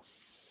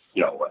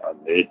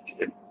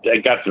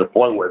 it got to the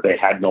point where they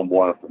had no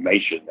more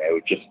information. They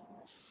would just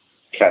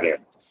kind of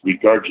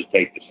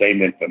regurgitate the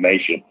same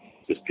information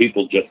because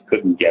people just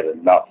couldn't get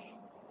enough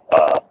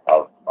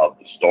of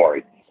the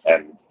story.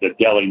 And the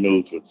Daily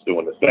News was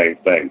doing the same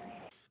thing.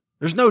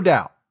 There's no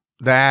doubt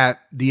that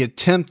the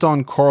attempt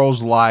on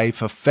Carl's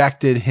life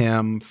affected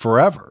him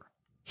forever.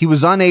 He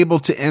was unable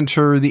to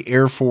enter the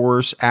Air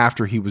Force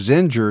after he was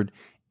injured,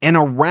 and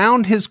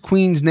around his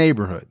Queens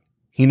neighborhood,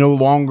 he no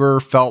longer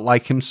felt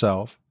like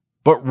himself,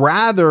 but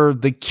rather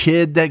the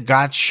kid that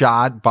got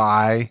shot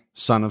by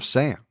Son of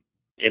Sam.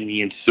 In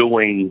the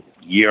ensuing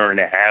year and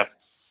a half,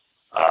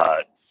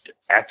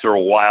 after a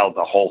while,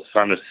 the whole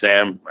Son of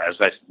Sam, as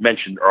I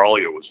mentioned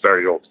earlier, was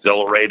very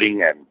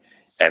exhilarating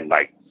and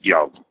like,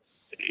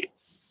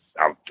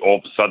 all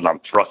of a sudden I'm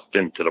thrust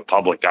into the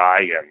public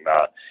eye, and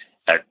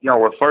at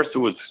first it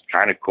was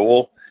kind of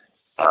cool.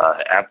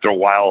 After a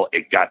while,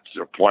 it got to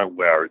the point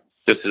where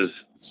this is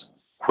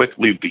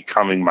quickly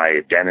becoming my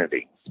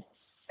identity,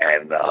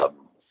 and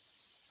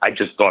I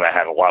just thought I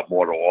had a lot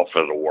more to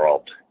offer the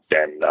world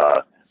than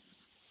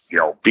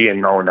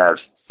being known as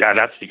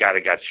that's the guy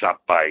that got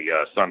shot by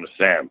Son of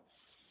Sam.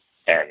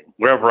 And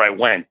wherever I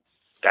went,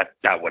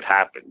 that would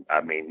happen.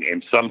 I mean,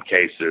 in some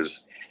cases,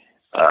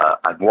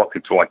 I'd walk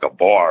into like a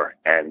bar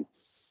and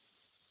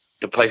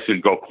the place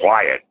would go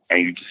quiet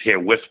and you just hear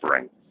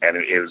whispering. And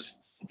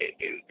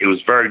it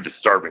was very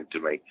disturbing to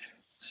me.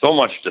 So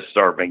much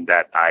disturbing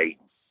that I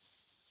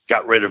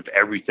got rid of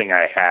everything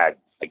I had.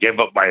 I gave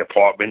up my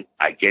apartment.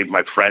 I gave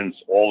my friends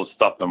all the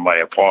stuff in my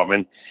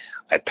apartment.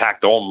 I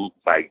packed all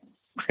my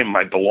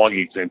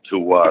belongings into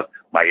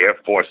my Air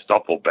Force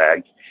duffel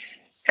bag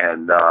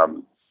and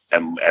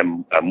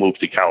I moved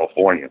to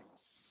California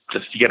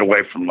just to get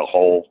away from the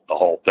whole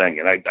thing.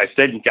 And I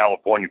stayed in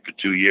California for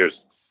 2 years.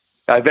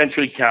 I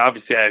eventually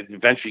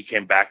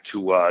came back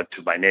to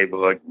my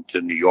neighborhood,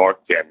 to New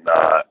York, and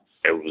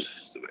it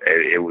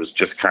was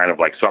just kind of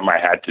like something I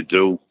had to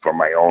do for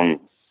my own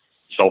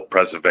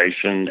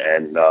self-preservation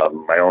and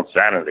my own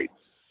sanity.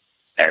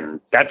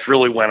 And that's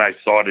really when I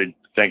started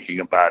thinking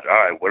about, all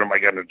right, what am I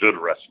going to do the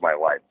rest of my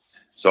life?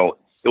 So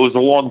it was a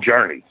long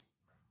journey.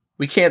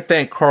 We can't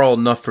thank Carl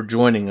enough for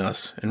joining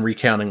us and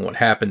recounting what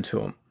happened to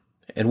him.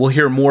 And we'll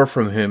hear more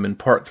from him in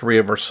part 3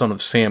 of our Son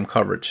of Sam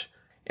coverage.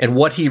 And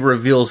what he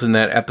reveals in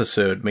that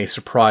episode may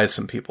surprise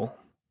some people.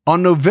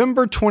 On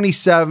November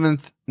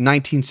 27th,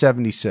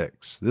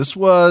 1976, this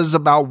was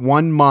about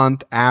 1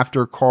 month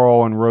after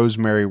Carl and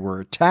Rosemary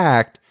were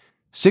attacked,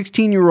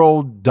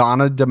 16-year-old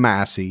Donna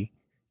DeMasi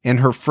and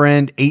her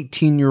friend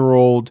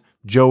 18-year-old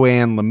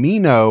Joanne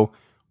Lamino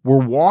were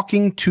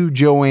walking to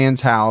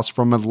Joanne's house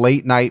from a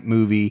late-night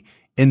movie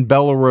in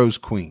Bellerose,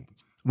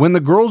 Queens. When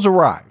the girls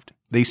arrived,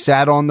 they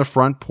sat on the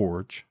front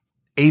porch.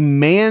 A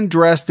man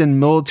dressed in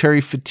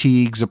military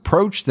fatigues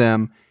approached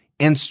them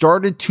and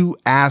started to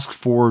ask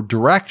for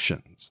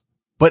directions.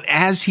 But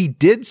as he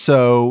did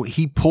so,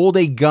 he pulled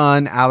a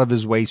gun out of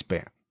his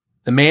waistband.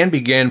 The man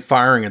began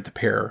firing at the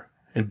pair,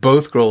 and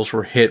both girls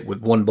were hit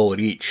with 1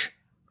 bullet each.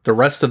 The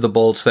rest of the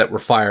bullets that were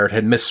fired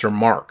had missed their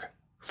mark.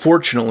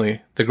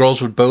 Fortunately, the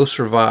girls would both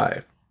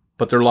survive,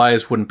 but their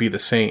lives wouldn't be the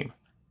same.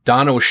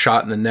 Donna was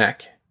shot in the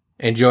neck,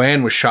 and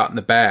Joanne was shot in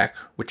the back,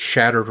 which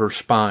shattered her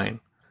spine,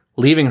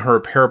 leaving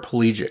her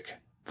paraplegic,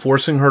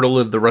 forcing her to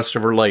live the rest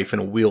of her life in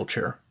a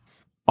wheelchair.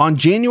 On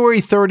January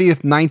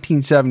 30th,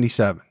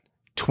 1977,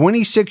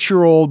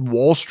 26-year-old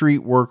Wall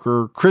Street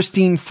worker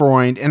Christine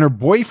Freund and her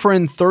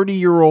boyfriend,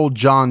 30-year-old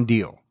John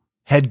Deal,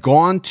 had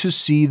gone to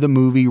see the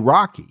movie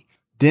Rocky.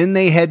 Then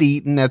they had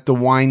eaten at the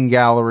Wine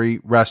Gallery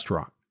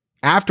restaurant.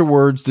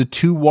 Afterwards, the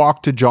two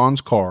walked to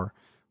John's car,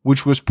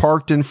 which was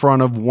parked in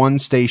front of One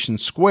Station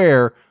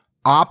Square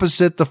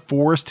opposite the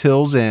Forest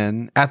Hills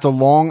Inn at the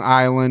Long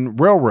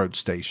Island Railroad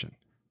Station.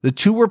 The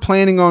two were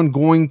planning on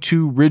going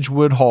to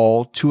Ridgewood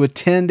Hall to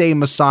attend a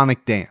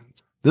Masonic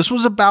dance. This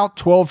was about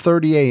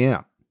 12:30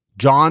 a.m.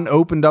 John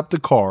opened up the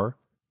car.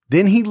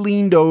 Then he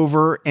leaned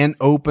over and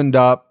opened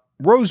up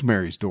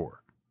Rosemary's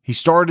door. He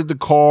started the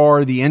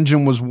car. The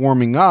engine was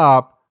warming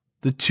up.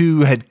 The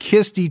two had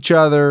kissed each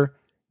other.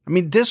 I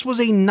mean, this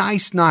was a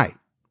nice night,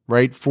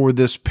 right, for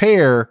this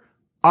pair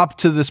up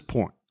to this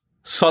point.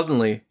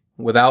 Suddenly,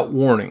 without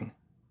warning,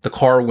 the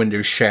car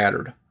window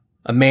shattered.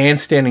 A man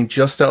standing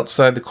just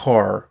outside the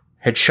car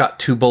had shot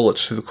 2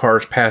 bullets through the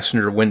car's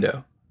passenger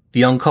window.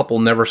 The young couple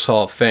never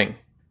saw a thing.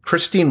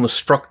 Christine was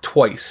struck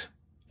twice,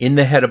 in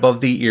the head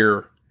above the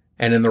ear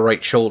and in the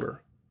right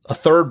shoulder. A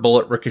 3rd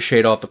bullet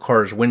ricocheted off the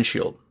car's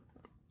windshield.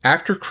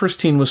 After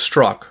Christine was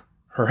struck,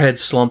 her head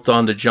slumped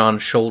onto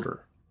John's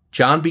shoulder.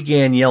 John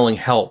began yelling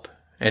help,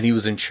 and he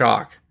was in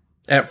shock.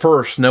 At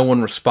first, no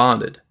one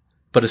responded,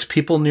 but as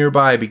people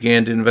nearby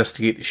began to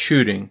investigate the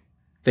shooting,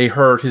 they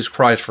heard his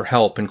cries for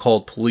help and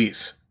called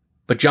police.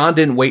 But John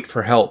didn't wait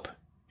for help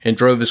and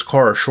drove his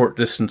car a short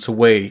distance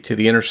away to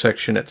the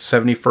intersection at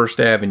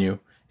 71st Avenue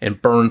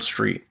and Burns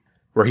Street,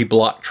 where he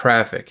blocked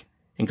traffic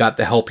and got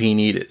the help he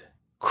needed.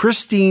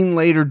 Christine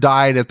later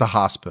died at the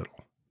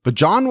hospital, but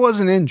John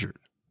wasn't injured.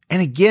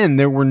 And again,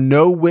 there were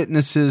no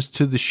witnesses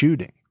to the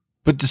shooting.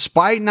 But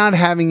despite not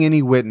having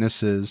any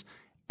witnesses,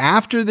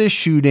 after this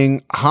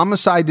shooting,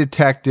 homicide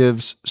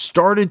detectives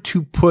started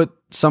to put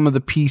some of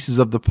the pieces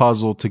of the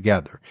puzzle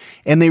together.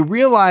 And they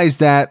realized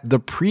that the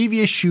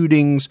previous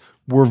shootings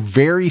were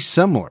very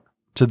similar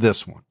to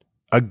this one.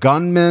 A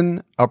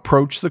gunman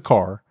approached the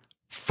car,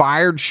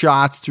 fired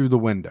shots through the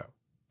window.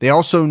 They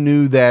also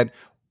knew that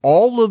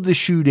all of the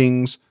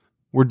shootings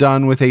were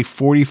done with a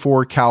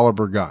 .44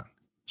 caliber gun.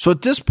 So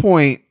at this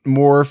point,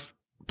 Morph,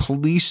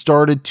 police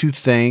started to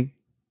think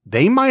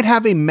they might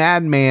have a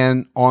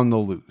madman on the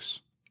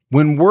loose.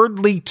 When word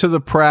leaked to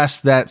the press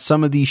that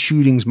some of these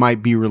shootings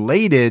might be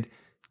related,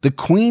 the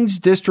Queens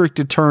District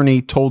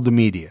Attorney told the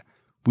media,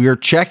 "We are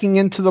checking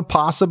into the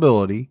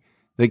possibility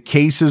that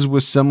cases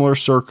with similar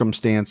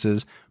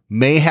circumstances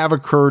may have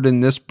occurred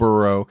in this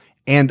borough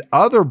and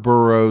other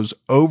boroughs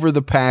over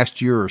the past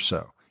year or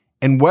so,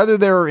 and whether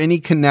there are any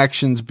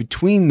connections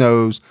between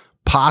those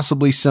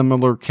possibly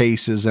similar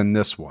cases and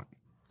this one."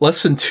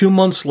 Less than 2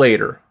 months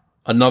later,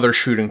 another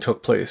shooting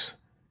took place.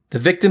 The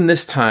victim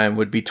this time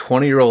would be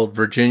 20-year-old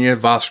Virginia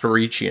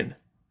Voskerichian,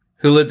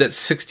 who lived at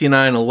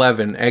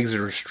 6911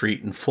 Exeter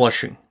Street in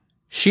Flushing.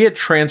 She had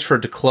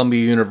transferred to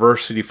Columbia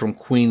University from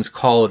Queens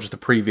College the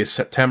previous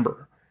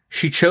September.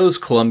 She chose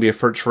Columbia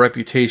for its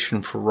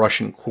reputation for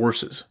Russian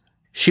courses.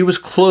 She was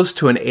close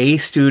to an A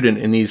student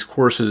in these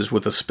courses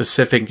with a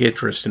specific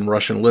interest in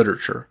Russian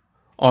literature.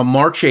 On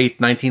March 8,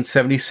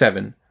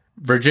 1977,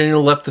 Virginia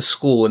left the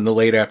school in the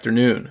late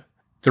afternoon.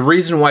 The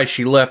reason why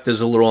she left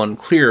is a little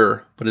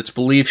unclear, but it's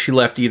believed she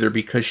left either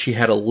because she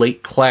had a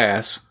late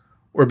class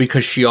or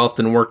because she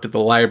often worked at the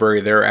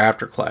library there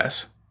after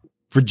class.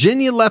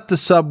 Virginia left the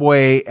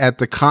subway at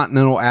the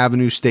Continental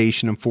Avenue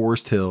station in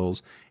Forest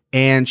Hills,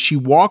 and she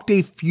walked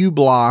a few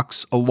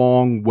blocks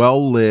along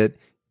well-lit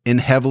and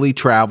heavily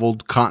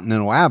traveled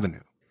Continental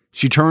Avenue.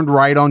 She turned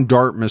right on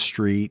Dartmouth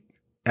Street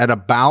at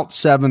about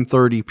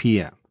 7:30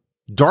 p.m.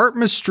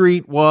 Dartmouth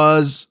Street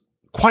was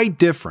quite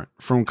different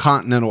from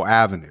Continental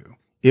Avenue.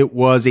 It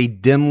was a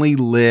dimly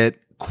lit,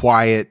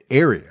 quiet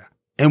area,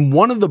 and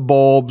one of the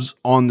bulbs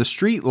on the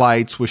street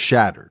lights was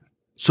shattered.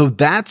 So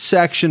that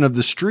section of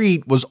the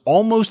street was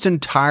almost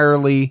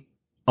entirely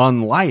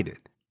unlighted.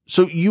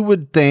 So you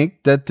would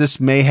think that this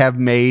may have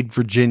made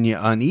Virginia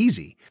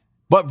uneasy,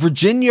 but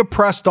Virginia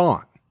pressed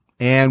on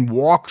and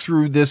walked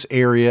through this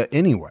area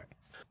anyway.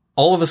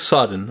 All of a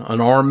sudden,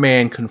 an armed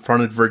man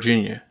confronted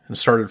Virginia and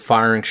started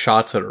firing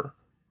shots at her.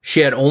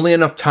 She had only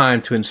enough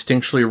time to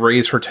instinctually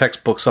raise her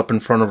textbooks up in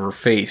front of her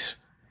face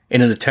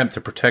in an attempt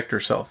to protect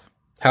herself.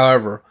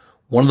 However,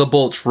 one of the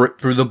bullets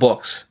ripped through the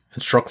books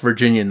and struck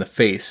Virginia in the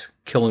face,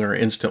 killing her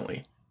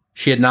instantly.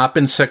 She had not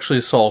been sexually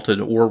assaulted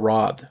or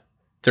robbed.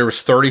 There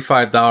was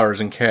 $35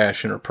 in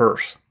cash in her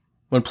purse.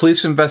 When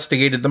police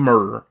investigated the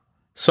murder,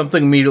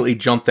 something immediately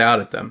jumped out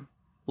at them.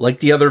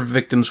 Like the other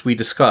victims we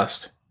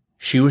discussed,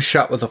 she was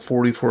shot with a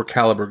 .44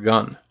 caliber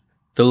gun.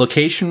 The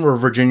location where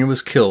Virginia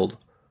was killed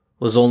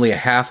was only a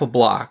half a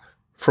block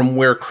from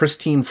where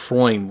Christine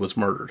Freund was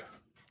murdered.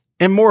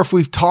 And Morph,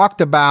 we've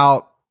talked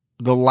about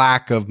the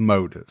lack of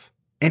motive.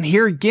 And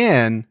here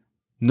again,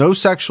 no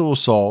sexual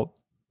assault,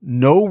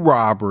 no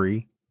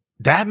robbery.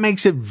 That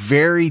makes it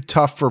very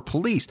tough for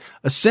police.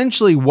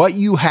 Essentially, what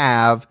you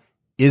have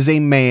is a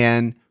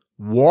man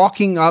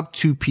walking up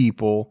to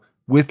people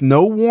with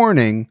no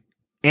warning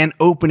and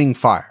opening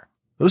fire.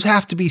 Those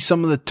have to be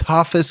some of the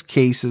toughest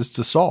cases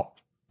to solve.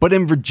 But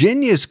in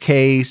Virginia's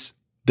case,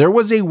 there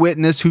was a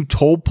witness who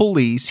told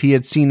police he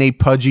had seen a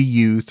pudgy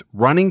youth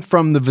running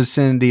from the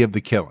vicinity of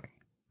the killing.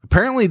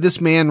 Apparently,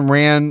 this man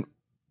ran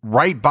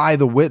right by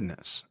the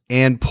witness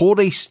and pulled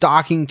a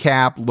stocking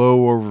cap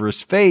low over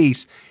his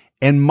face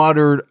and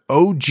muttered,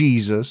 "Oh,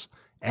 Jesus,"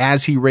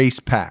 as he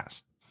raced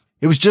past.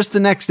 It was just the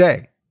next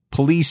day.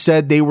 Police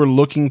said they were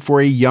looking for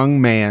a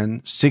young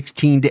man,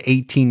 16 to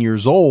 18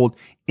 years old,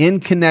 in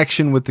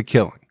connection with the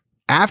killing.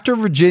 After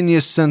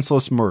Virginia's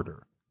senseless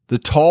murder, the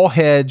tall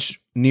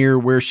hedge near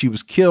where she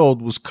was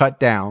killed was cut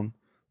down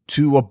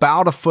to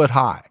about a foot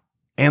high,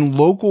 and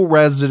local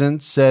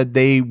residents said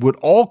they would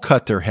all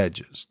cut their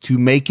hedges to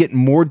make it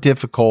more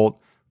difficult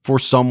for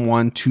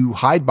someone to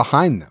hide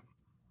behind them.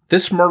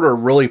 This murder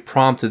really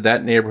prompted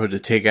that neighborhood to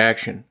take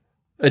action.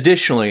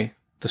 Additionally,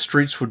 the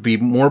streets would be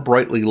more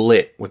brightly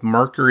lit with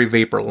mercury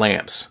vapor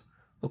lamps,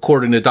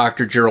 according to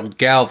Dr. Gerald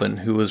Galvin,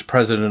 who was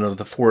president of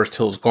the Forest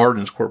Hills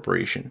Gardens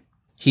Corporation.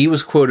 He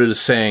was quoted as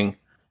saying,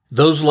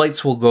 "Those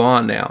lights will go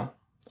on now.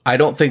 I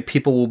don't think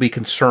people will be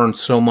concerned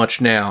so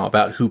much now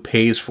about who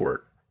pays for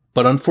it.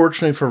 But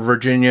unfortunately for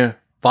Virginia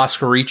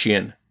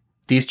Voskerichian,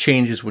 these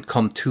changes would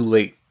come too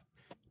late."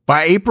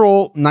 By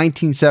April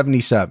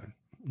 1977,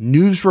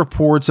 news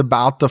reports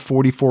about the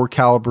 .44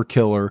 caliber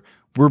killer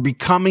were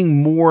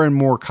becoming more and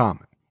more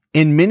common.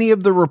 In many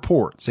of the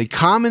reports, a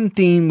common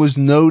theme was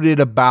noted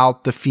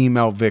about the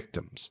female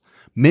victims.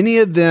 Many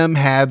of them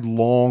had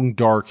long,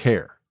 dark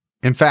hair.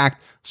 In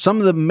fact, some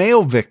of the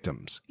male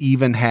victims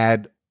even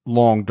had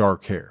long,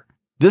 dark hair.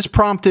 This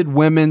prompted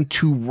women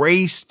to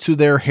race to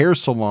their hair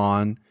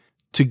salon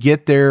to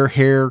get their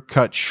hair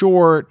cut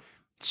short.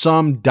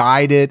 Some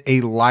dyed it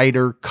a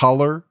lighter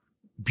color.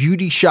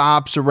 Beauty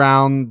shops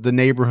around the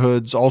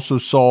neighborhoods also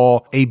saw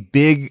a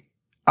big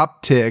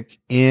uptick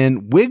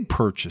in wig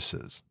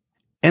purchases.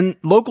 And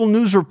local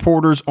news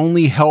reporters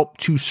only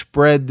helped to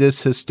spread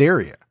this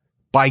hysteria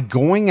by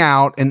going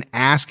out and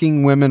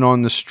asking women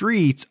on the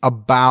streets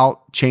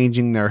about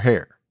changing their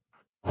hair.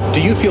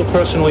 Do you feel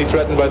personally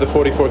threatened by the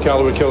 .44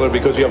 caliber killer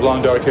because you have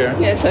long dark hair?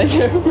 Yes, I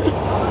do.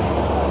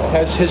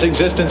 Has his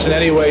existence in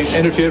any way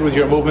interfered with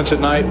your movements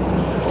at night?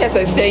 Yes,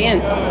 I stay in.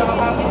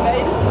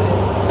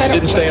 You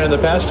didn't stay in the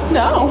past?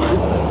 No.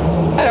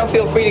 I don't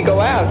feel free to go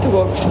out, to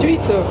walk the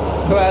streets or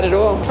go out at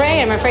all.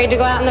 I'm afraid to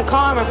go out in the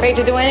car. I'm afraid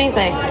to do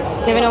anything.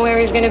 Never know where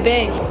he's going to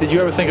be. Did you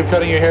ever think of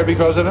cutting your hair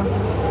because of him?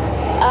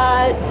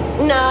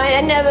 No,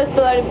 I never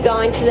thought of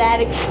going to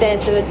that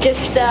extent of it.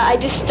 I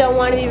just don't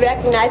want to be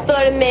recognized. I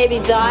thought of maybe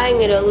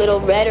dyeing it a little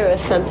redder or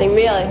something,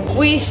 really.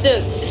 We used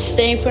to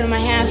stay in front of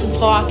my house and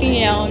park,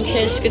 and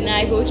kiss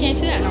goodnight, but we can't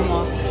do that no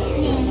more.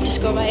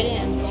 Just go right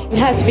in. You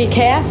have to be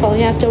careful.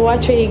 You have to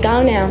watch where you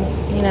go now.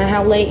 You know,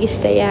 how late you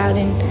stay out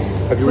and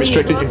Have you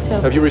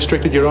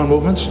restricted your own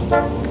movements?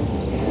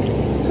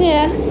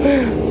 Yeah.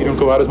 You don't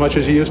go out as much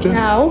as you used to?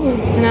 No,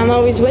 and I'm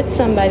always with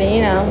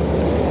somebody,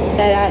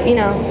 that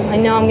I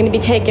know I'm going to be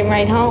taken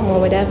right home or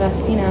whatever,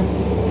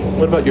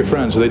 What about your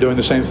friends? Are they doing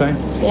the same thing?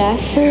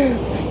 Yes,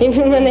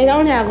 even when they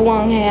don't have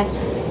long hair,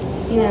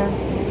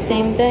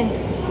 same thing.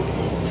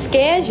 It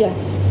scares you.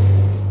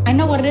 I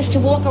know what it is to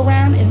walk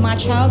around in my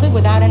childhood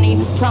without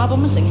any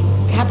problems and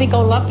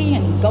happy-go-lucky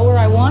and go where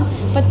I want,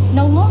 but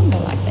no longer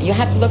like that. You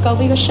have to look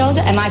over your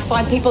shoulder, and I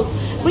find people,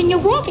 when you're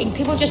walking,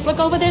 people just look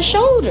over their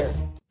shoulder.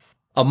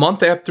 A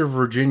month after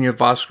Virginia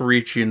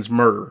Voskerichian's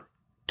murder,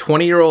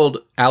 20-year-old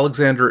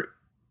Alexander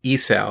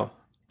Esau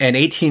and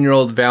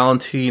 18-year-old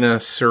Valentina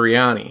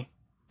Siriani,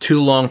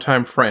 two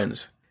longtime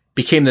friends,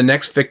 became the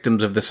next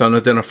victims of this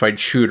unidentified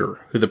shooter,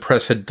 who the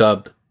press had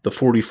dubbed the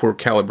 .44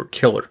 caliber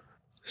killer.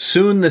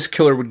 Soon, this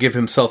killer would give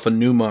himself a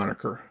new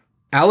moniker.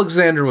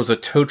 Alexander was a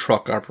tow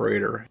truck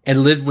operator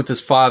and lived with his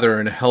father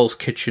in a Hell's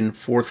Kitchen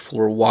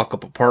 4th-floor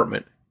walk-up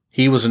apartment.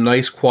 He was a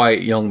nice,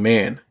 quiet young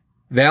man.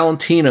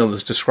 Valentina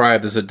was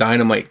described as a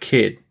dynamite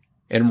kid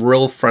and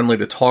real friendly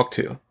to talk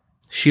to.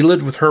 She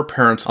lived with her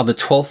parents on the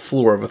 12th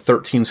floor of a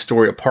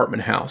 13-story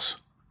apartment house.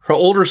 Her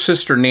older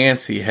sister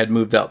Nancy had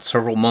moved out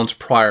several months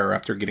prior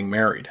after getting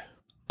married.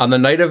 On the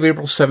night of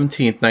April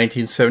 17,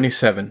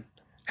 1977,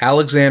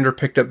 Alexander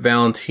picked up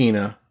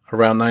Valentina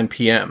around 9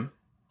 p.m.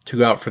 to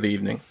go out for the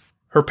evening.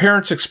 Her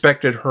parents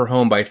expected her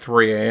home by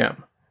 3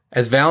 a.m.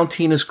 As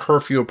Valentina's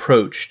curfew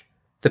approached,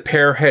 the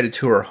pair headed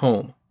to her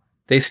home.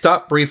 They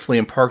stopped briefly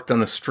and parked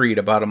on a street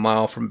about a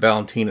mile from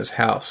Valentina's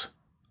house.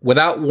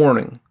 Without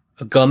warning,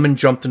 a gunman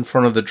jumped in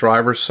front of the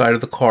driver's side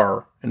of the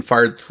car and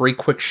fired 3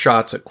 quick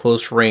shots at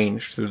close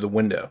range through the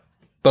window.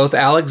 Both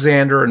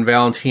Alexander and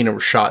Valentina were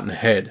shot in the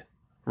head.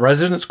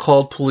 Residents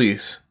called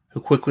police,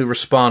 who quickly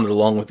responded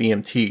along with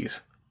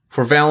EMTs.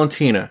 For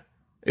Valentina,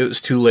 it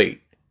was too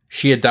late.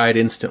 She had died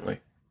instantly.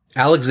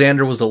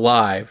 Alexander was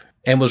alive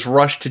and was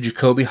rushed to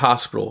Jacobi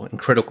Hospital in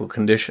critical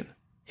condition.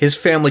 His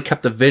family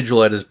kept a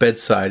vigil at his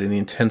bedside in the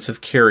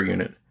intensive care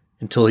unit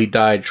until he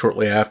died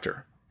shortly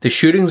after. The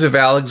shootings of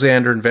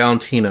Alexander and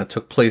Valentina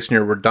took place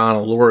near where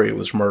Donna Laurie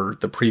was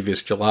murdered the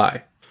previous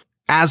July.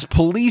 As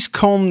police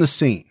combed the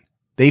scene,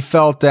 they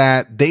felt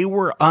that they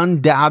were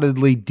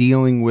undoubtedly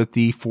dealing with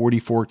the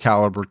 .44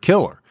 caliber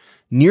killer.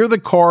 Near the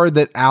car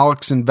that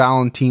Alex and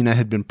Valentina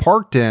had been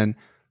parked in,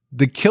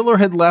 the killer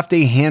had left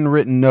a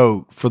handwritten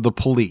note for the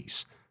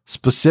police,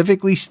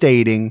 specifically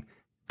stating,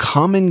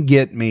 "Come and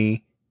get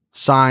me,"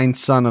 signed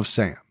Son of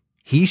Sam.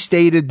 He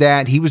stated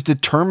that he was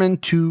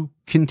determined to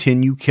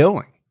continue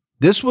killing.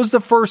 This was the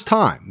first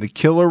time the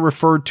killer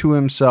referred to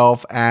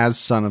himself as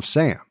Son of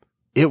Sam.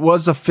 It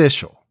was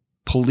official.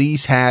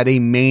 Police had a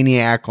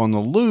maniac on the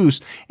loose,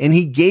 and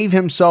he gave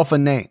himself a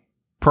name.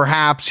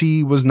 Perhaps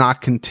he was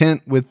not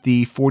content with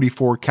the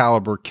 .44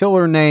 caliber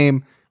killer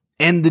name,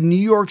 and the New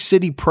York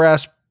City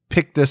press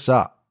picked this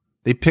up.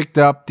 They picked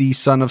up the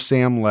Son of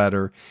Sam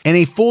letter, and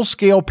a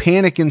full-scale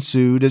panic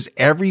ensued as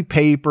every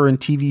paper and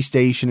TV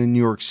station in New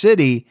York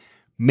City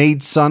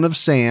made Son of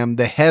Sam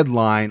the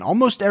headline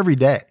almost every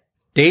day.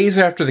 Days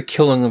after the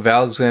killing of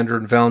Alexander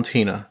and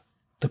Valentina,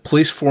 the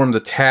police formed a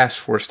task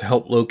force to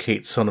help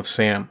locate Son of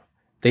Sam.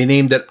 They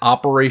named it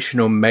Operation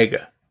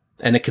Omega,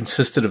 and it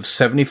consisted of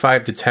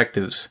 75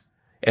 detectives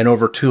and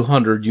over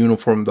 200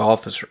 uniformed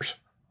officers.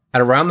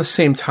 At around the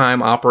same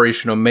time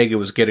Operation Omega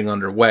was getting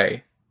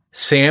underway,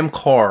 Sam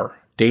Carr,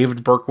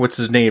 David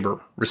Berkowitz's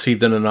neighbor,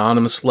 received an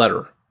anonymous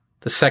letter,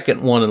 the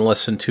second one in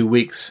less than 2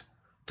 weeks.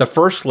 The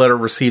first letter,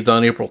 received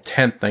on April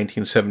 10,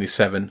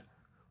 1977,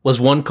 was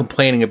one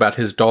complaining about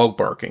his dog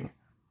barking,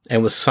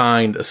 and was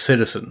signed a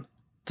citizen.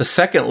 The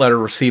second letter,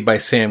 received by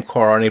Sam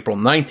Carr on April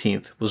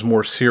 19th, was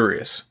more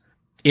serious.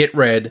 It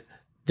read,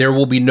 "There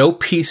will be no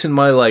peace in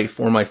my life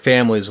or my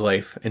family's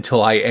life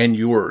until I end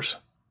yours."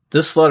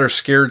 This letter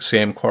scared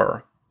Sam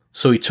Carr,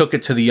 so he took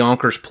it to the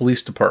Yonkers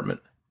Police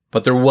Department,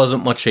 but there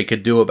wasn't much they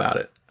could do about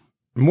it.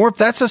 Morph,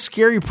 that's a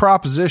scary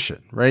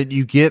proposition, right?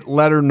 You get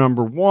letter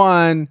number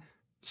one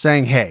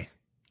saying, "Hey,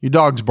 your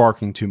dog's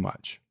barking too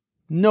much."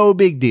 No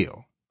big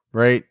deal,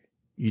 right?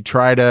 You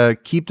try to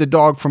keep the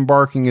dog from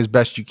barking as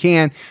best you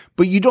can,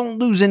 but you don't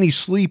lose any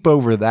sleep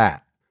over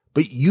that.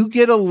 But you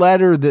get a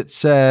letter that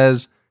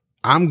says,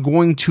 "I'm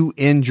going to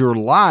end your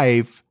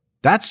life."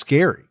 That's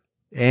scary.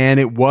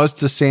 And it was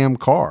to Sam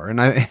Carr.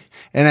 And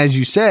as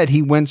you said,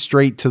 he went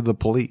straight to the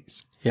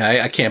police. Yeah,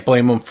 I can't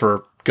blame him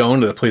for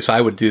going to the police. I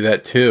would do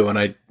that too,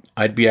 and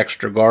I'd be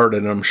extra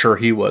guarded, and I'm sure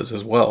he was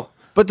as well.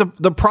 But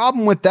the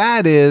problem with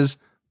that is,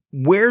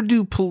 where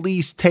do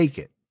police take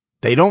it?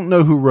 They don't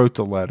know who wrote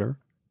the letter.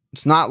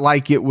 It's not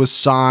like it was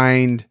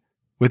signed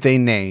with a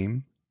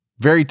name.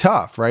 Very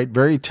tough, right?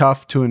 Very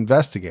tough to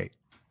investigate.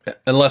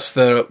 Unless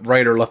the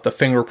writer left a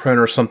fingerprint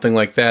or something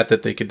like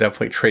that they could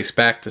definitely trace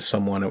back to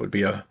someone, it would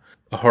be a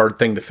hard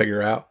thing to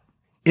figure out.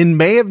 In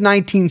May of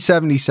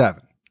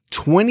 1977,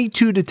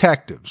 22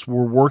 detectives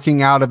were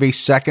working out of a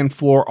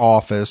second-floor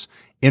office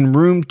in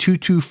room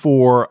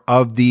 224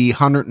 of the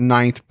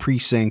 109th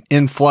Precinct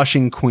in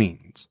Flushing,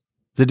 Queens.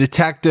 The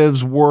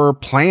detectives were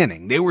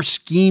planning. They were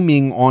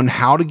scheming on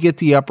how to get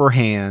the upper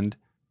hand.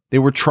 They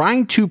were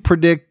trying to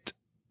predict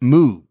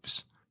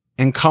moves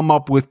and come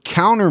up with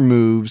counter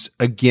moves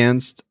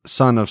against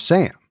Son of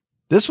Sam.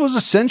 This was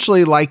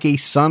essentially like a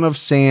Son of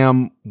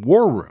Sam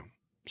war room,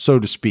 so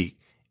to speak.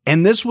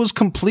 And this was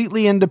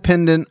completely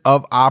independent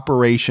of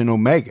Operation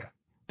Omega.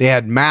 They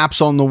had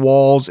maps on the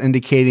walls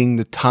indicating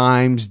the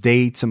times,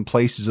 dates, and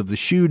places of the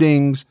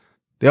shootings.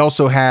 They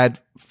also had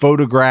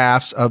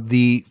photographs of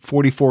the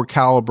 .44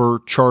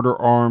 caliber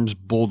Charter Arms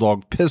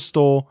Bulldog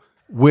pistol,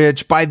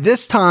 which by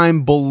this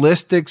time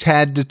ballistics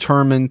had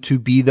determined to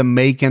be the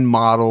make and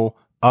model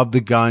of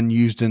the gun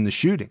used in the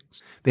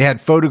shootings. They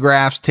had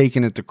photographs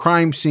taken at the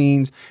crime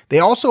scenes. They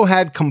also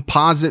had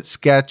composite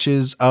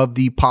sketches of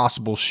the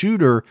possible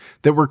shooter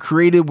that were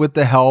created with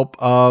the help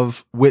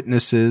of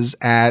witnesses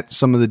at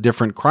some of the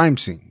different crime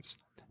scenes.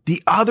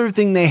 The other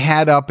thing they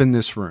had up in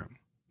this room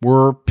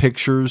were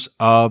pictures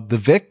of the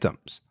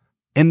victims.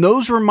 And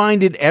those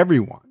reminded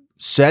everyone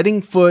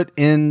setting foot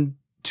into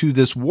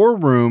this war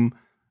room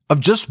of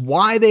just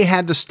why they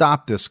had to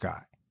stop this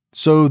guy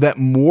so that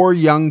more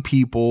young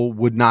people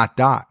would not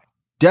die.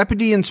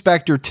 Deputy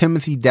Inspector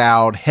Timothy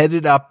Dowd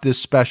headed up this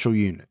special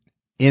unit.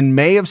 In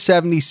May of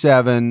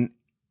 77,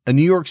 a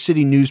New York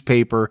City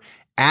newspaper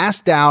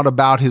asked Dowd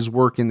about his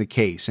work in the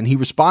case, and he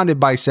responded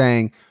by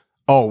saying,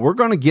 "Oh, we're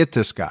going to get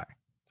this guy.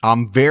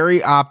 I'm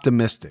very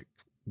optimistic.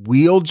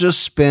 We'll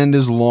just spend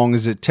as long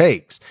as it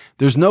takes.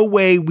 There's no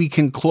way we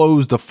can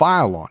close the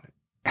file on it.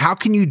 How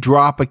can you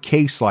drop a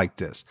case like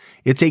this?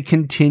 It's a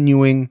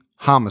continuing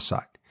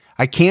homicide.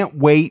 I can't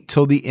wait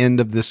till the end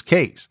of this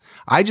case.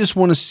 I just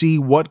want to see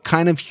what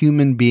kind of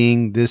human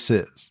being this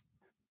is."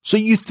 So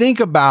you think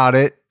about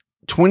it,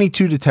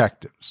 22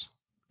 detectives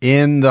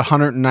in the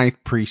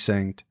 109th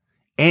Precinct,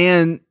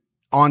 and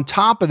on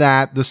top of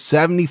that, the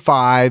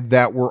 75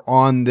 that were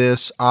on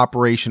this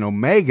Operation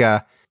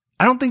Omega,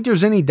 I don't think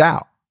there's any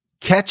doubt.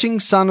 Catching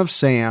Son of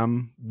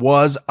Sam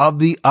was of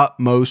the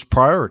utmost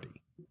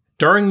priority.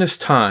 During this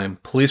time,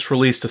 police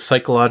released a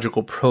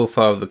psychological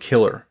profile of the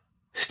killer,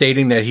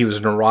 stating that he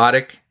was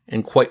neurotic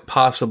and quite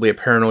possibly a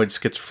paranoid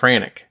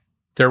schizophrenic.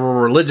 There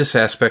were religious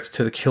aspects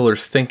to the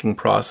killer's thinking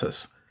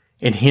process,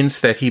 and hints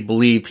that he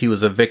believed he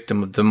was a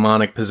victim of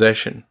demonic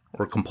possession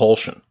or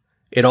compulsion.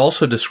 It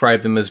also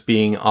described him as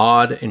being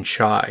odd and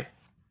shy.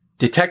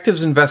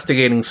 Detectives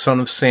investigating Son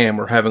of Sam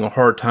were having a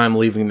hard time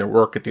leaving their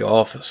work at the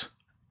office.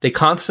 They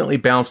constantly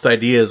bounced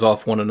ideas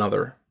off one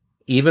another,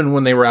 even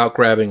when they were out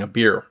grabbing a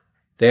beer.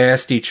 They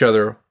asked each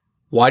other,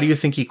 "Why do you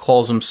think he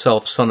calls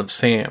himself Son of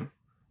Sam?"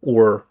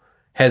 Or,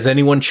 "Has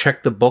anyone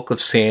checked the book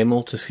of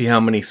Samuel to see how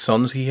many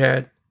sons he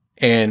had?"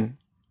 And,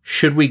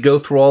 "Should we go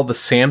through all the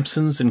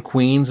Sampsons and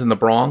Queens in the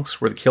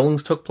Bronx where the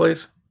killings took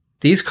place?"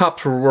 These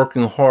cops were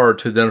working hard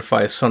to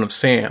identify a Son of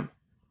Sam,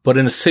 but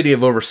in a city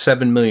of over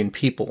 7 million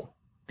people,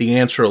 the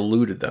answer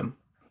eluded them.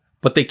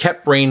 But they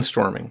kept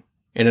brainstorming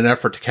in an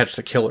effort to catch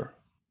the killer.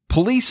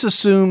 Police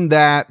assumed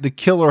that the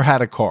killer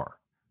had a car,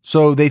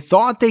 so they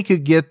thought they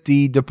could get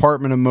the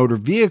Department of Motor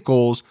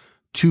Vehicles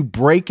to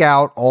break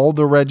out all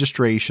the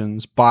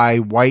registrations by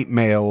white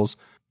males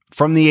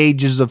from the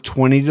ages of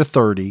 20 to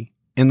 30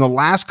 in the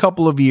last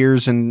couple of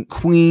years in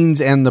Queens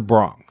and the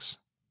Bronx.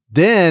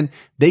 Then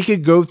they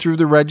could go through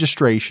the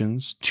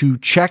registrations to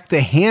check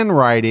the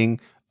handwriting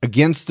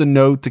against the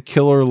note the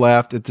killer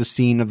left at the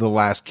scene of the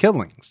last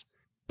killings.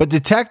 But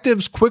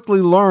detectives quickly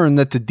learned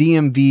that the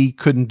DMV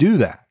couldn't do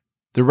that.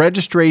 The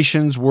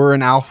registrations were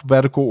in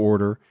alphabetical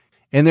order,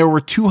 and there were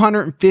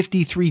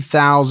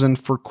 253,000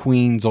 for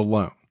Queens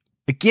alone.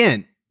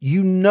 Again,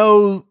 you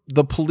know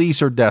the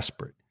police are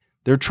desperate.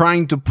 They're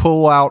trying to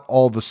pull out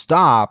all the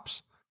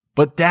stops,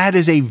 but that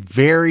is a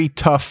very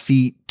tough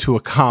feat to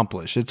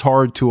accomplish. It's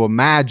hard to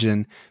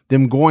imagine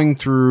them going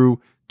through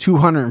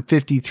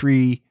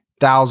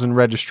 253,000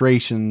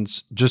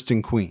 registrations just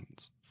in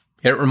Queens.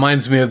 It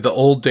reminds me of the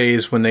old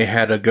days when they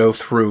had to go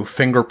through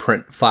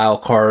fingerprint file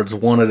cards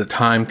one at a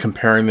time,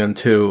 comparing them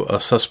to a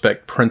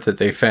suspect print that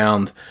they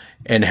found,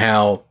 and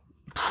how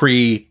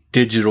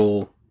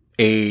pre-digital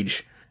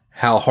age,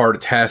 how hard a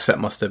task that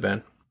must have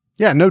been.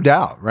 Yeah, no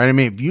doubt, right? I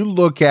mean, if you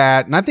look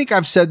at, and I think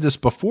I've said this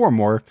before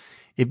more,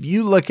 if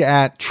you look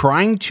at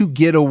trying to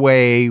get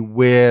away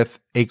with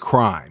a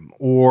crime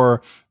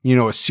or,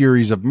 a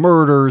series of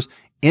murders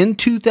in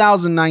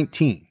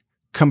 2019,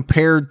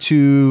 compared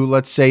to,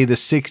 let's say, the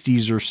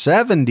 60s or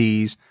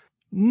 70s,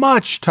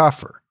 much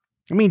tougher.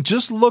 I mean,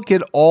 just look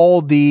at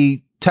all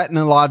the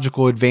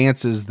technological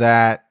advances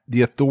that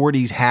the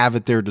authorities have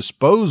at their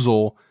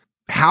disposal,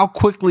 how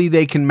quickly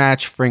they can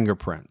match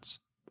fingerprints,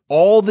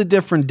 all the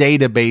different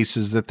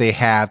databases that they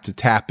have to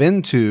tap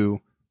into.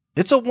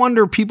 It's a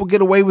wonder people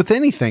get away with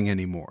anything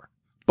anymore.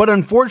 But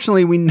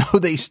unfortunately, we know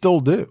they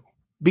still do.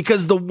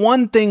 Because the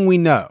one thing we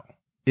know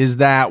is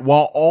that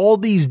while all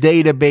these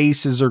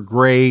databases are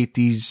great,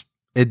 these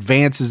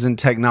advances in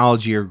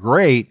technology are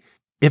great,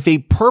 if a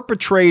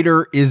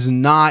perpetrator is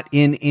not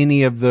in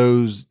any of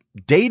those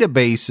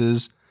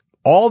databases,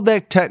 all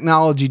that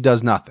technology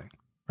does nothing,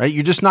 right?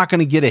 You're just not going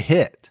to get a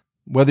hit,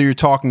 whether you're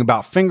talking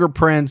about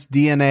fingerprints,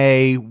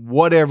 DNA,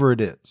 whatever it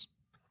is.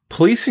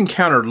 Police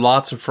encountered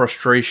lots of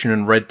frustration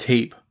and red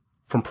tape,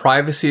 from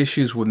privacy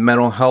issues with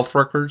mental health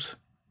records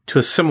to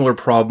a similar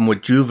problem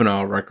with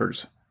juvenile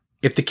records.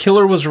 If the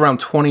killer was around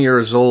 20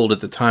 years old at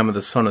the time of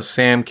the Son of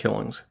Sam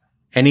killings,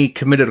 and he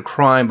committed a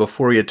crime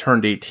before he had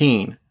turned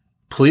 18,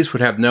 police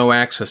would have no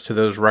access to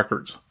those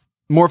records.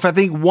 Morph, I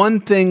think one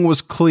thing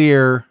was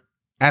clear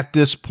at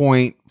this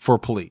point for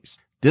police.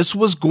 This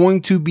was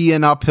going to be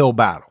an uphill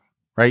battle,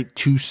 right,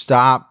 to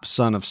stop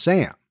Son of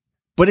Sam.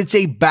 But it's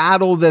a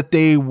battle that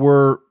they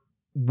were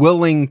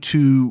willing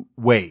to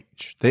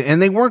wage,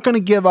 and they weren't going to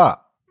give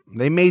up.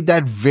 They made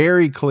that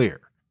very clear.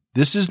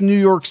 This is New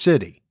York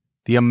City.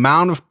 The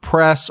amount of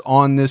press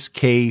on this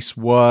case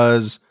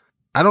was,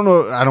 I don't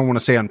want to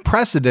say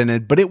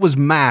unprecedented, but it was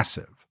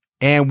massive.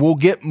 And we'll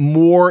get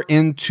more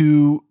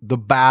into the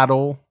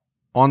battle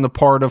on the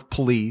part of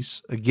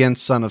police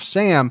against Son of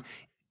Sam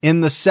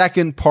in the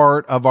second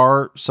part of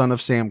our Son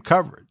of Sam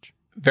coverage.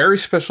 Very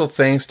special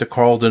thanks to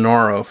Carl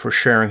Denaro for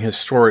sharing his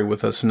story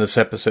with us in this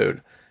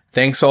episode.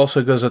 Thanks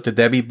also goes out to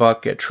Debbie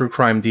Buck at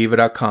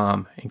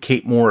TrueCrimeDiva.com and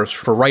Kate Morris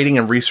for writing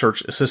and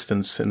research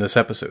assistance in this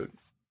episode.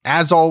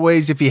 As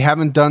always, if you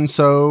haven't done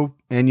so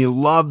and you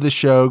love the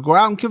show, go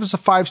out and give us a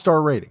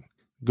 5-star rating.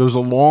 It goes a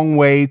long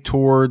way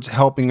towards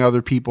helping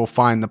other people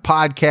find the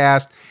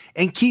podcast,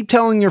 and keep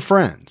telling your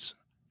friends.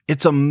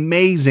 It's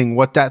amazing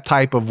what that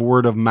type of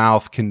word of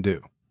mouth can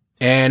do.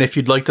 And if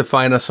you'd like to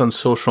find us on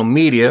social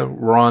media,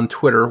 we're on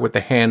Twitter with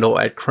the handle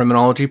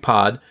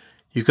 @CriminologyPod.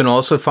 You can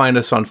also find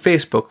us on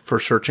Facebook for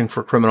searching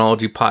for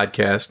Criminology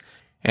Podcast.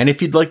 And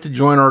if you'd like to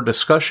join our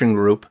discussion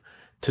group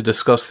to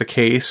discuss the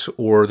case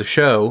or the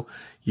show,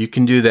 you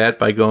can do that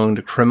by going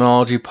to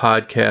Criminology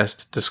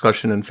Podcast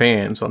Discussion and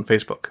Fans on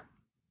Facebook.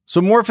 So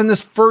Morph, in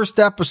this first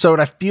episode,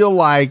 I feel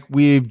like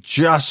we've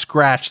just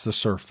scratched the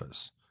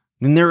surface.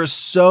 I mean, there is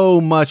so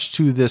much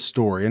to this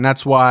story, and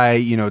that's why,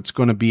 it's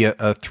going to be a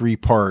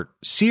 3-part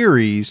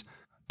series.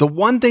 The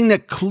one thing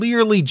that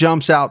clearly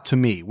jumps out to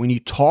me when you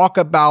talk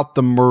about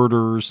the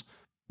murders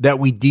that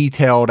we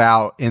detailed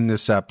out in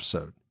this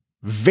episode,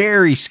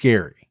 very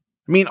scary.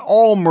 I mean,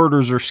 all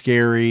murders are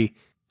scary.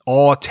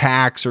 All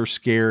attacks are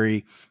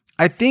scary.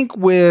 I think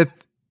with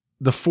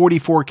the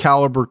 44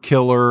 caliber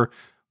killer,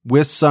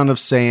 with Son of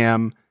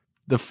Sam,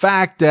 the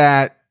fact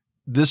that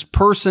this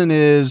person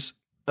is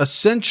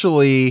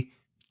essentially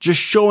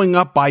just showing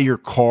up by your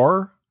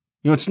car.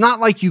 It's not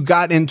like you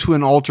got into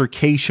an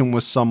altercation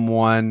with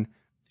someone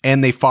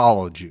and they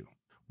followed you.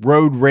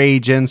 Road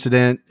rage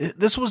incident.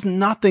 This was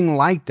nothing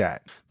like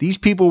that. These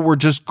people were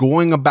just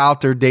going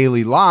about their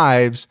daily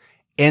lives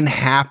and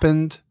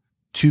happened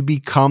to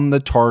become the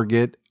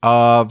target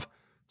of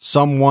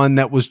someone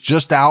that was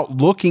just out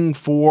looking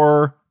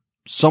for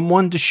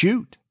someone to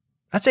shoot.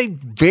 That's a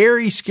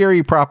very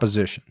scary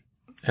proposition.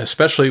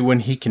 Especially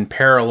when he can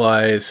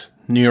paralyze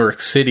New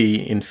York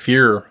City in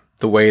fear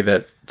the way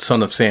that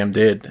Son of Sam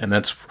did. And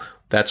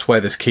that's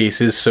why this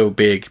case is so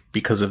big,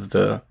 because of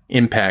the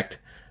impact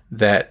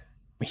that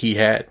he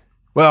had.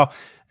 Well,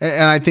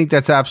 and I think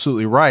that's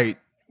absolutely right.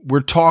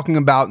 We're talking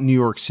about New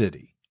York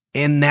City,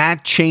 and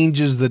that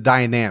changes the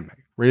dynamic,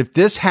 right? If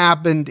this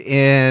happened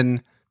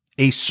in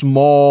a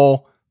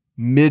small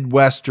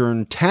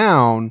Midwestern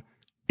town,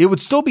 it would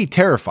still be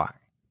terrifying.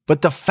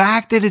 But the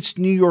fact that it's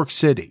New York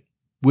City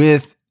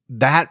with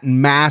that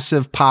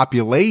massive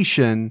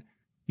population,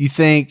 you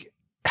think,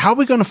 how are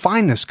we going to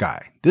find this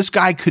guy? This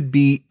guy could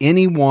be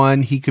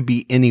anyone. He could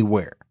be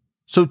anywhere.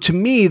 So to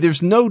me,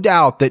 there's no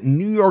doubt that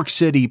New York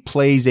City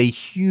plays a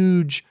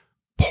huge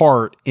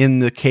part in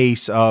the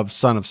case of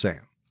Son of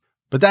Sam.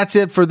 But that's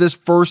it for this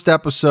first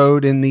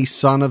episode in the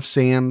Son of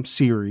Sam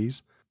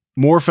series.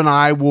 Morph and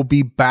I will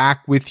be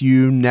back with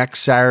you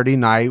next Saturday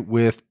night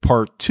with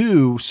part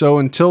 2. So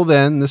until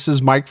then, this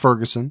is Mike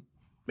Ferguson.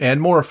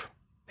 And Morph.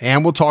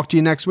 And we'll talk to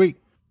you next week.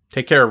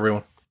 Take care,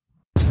 everyone.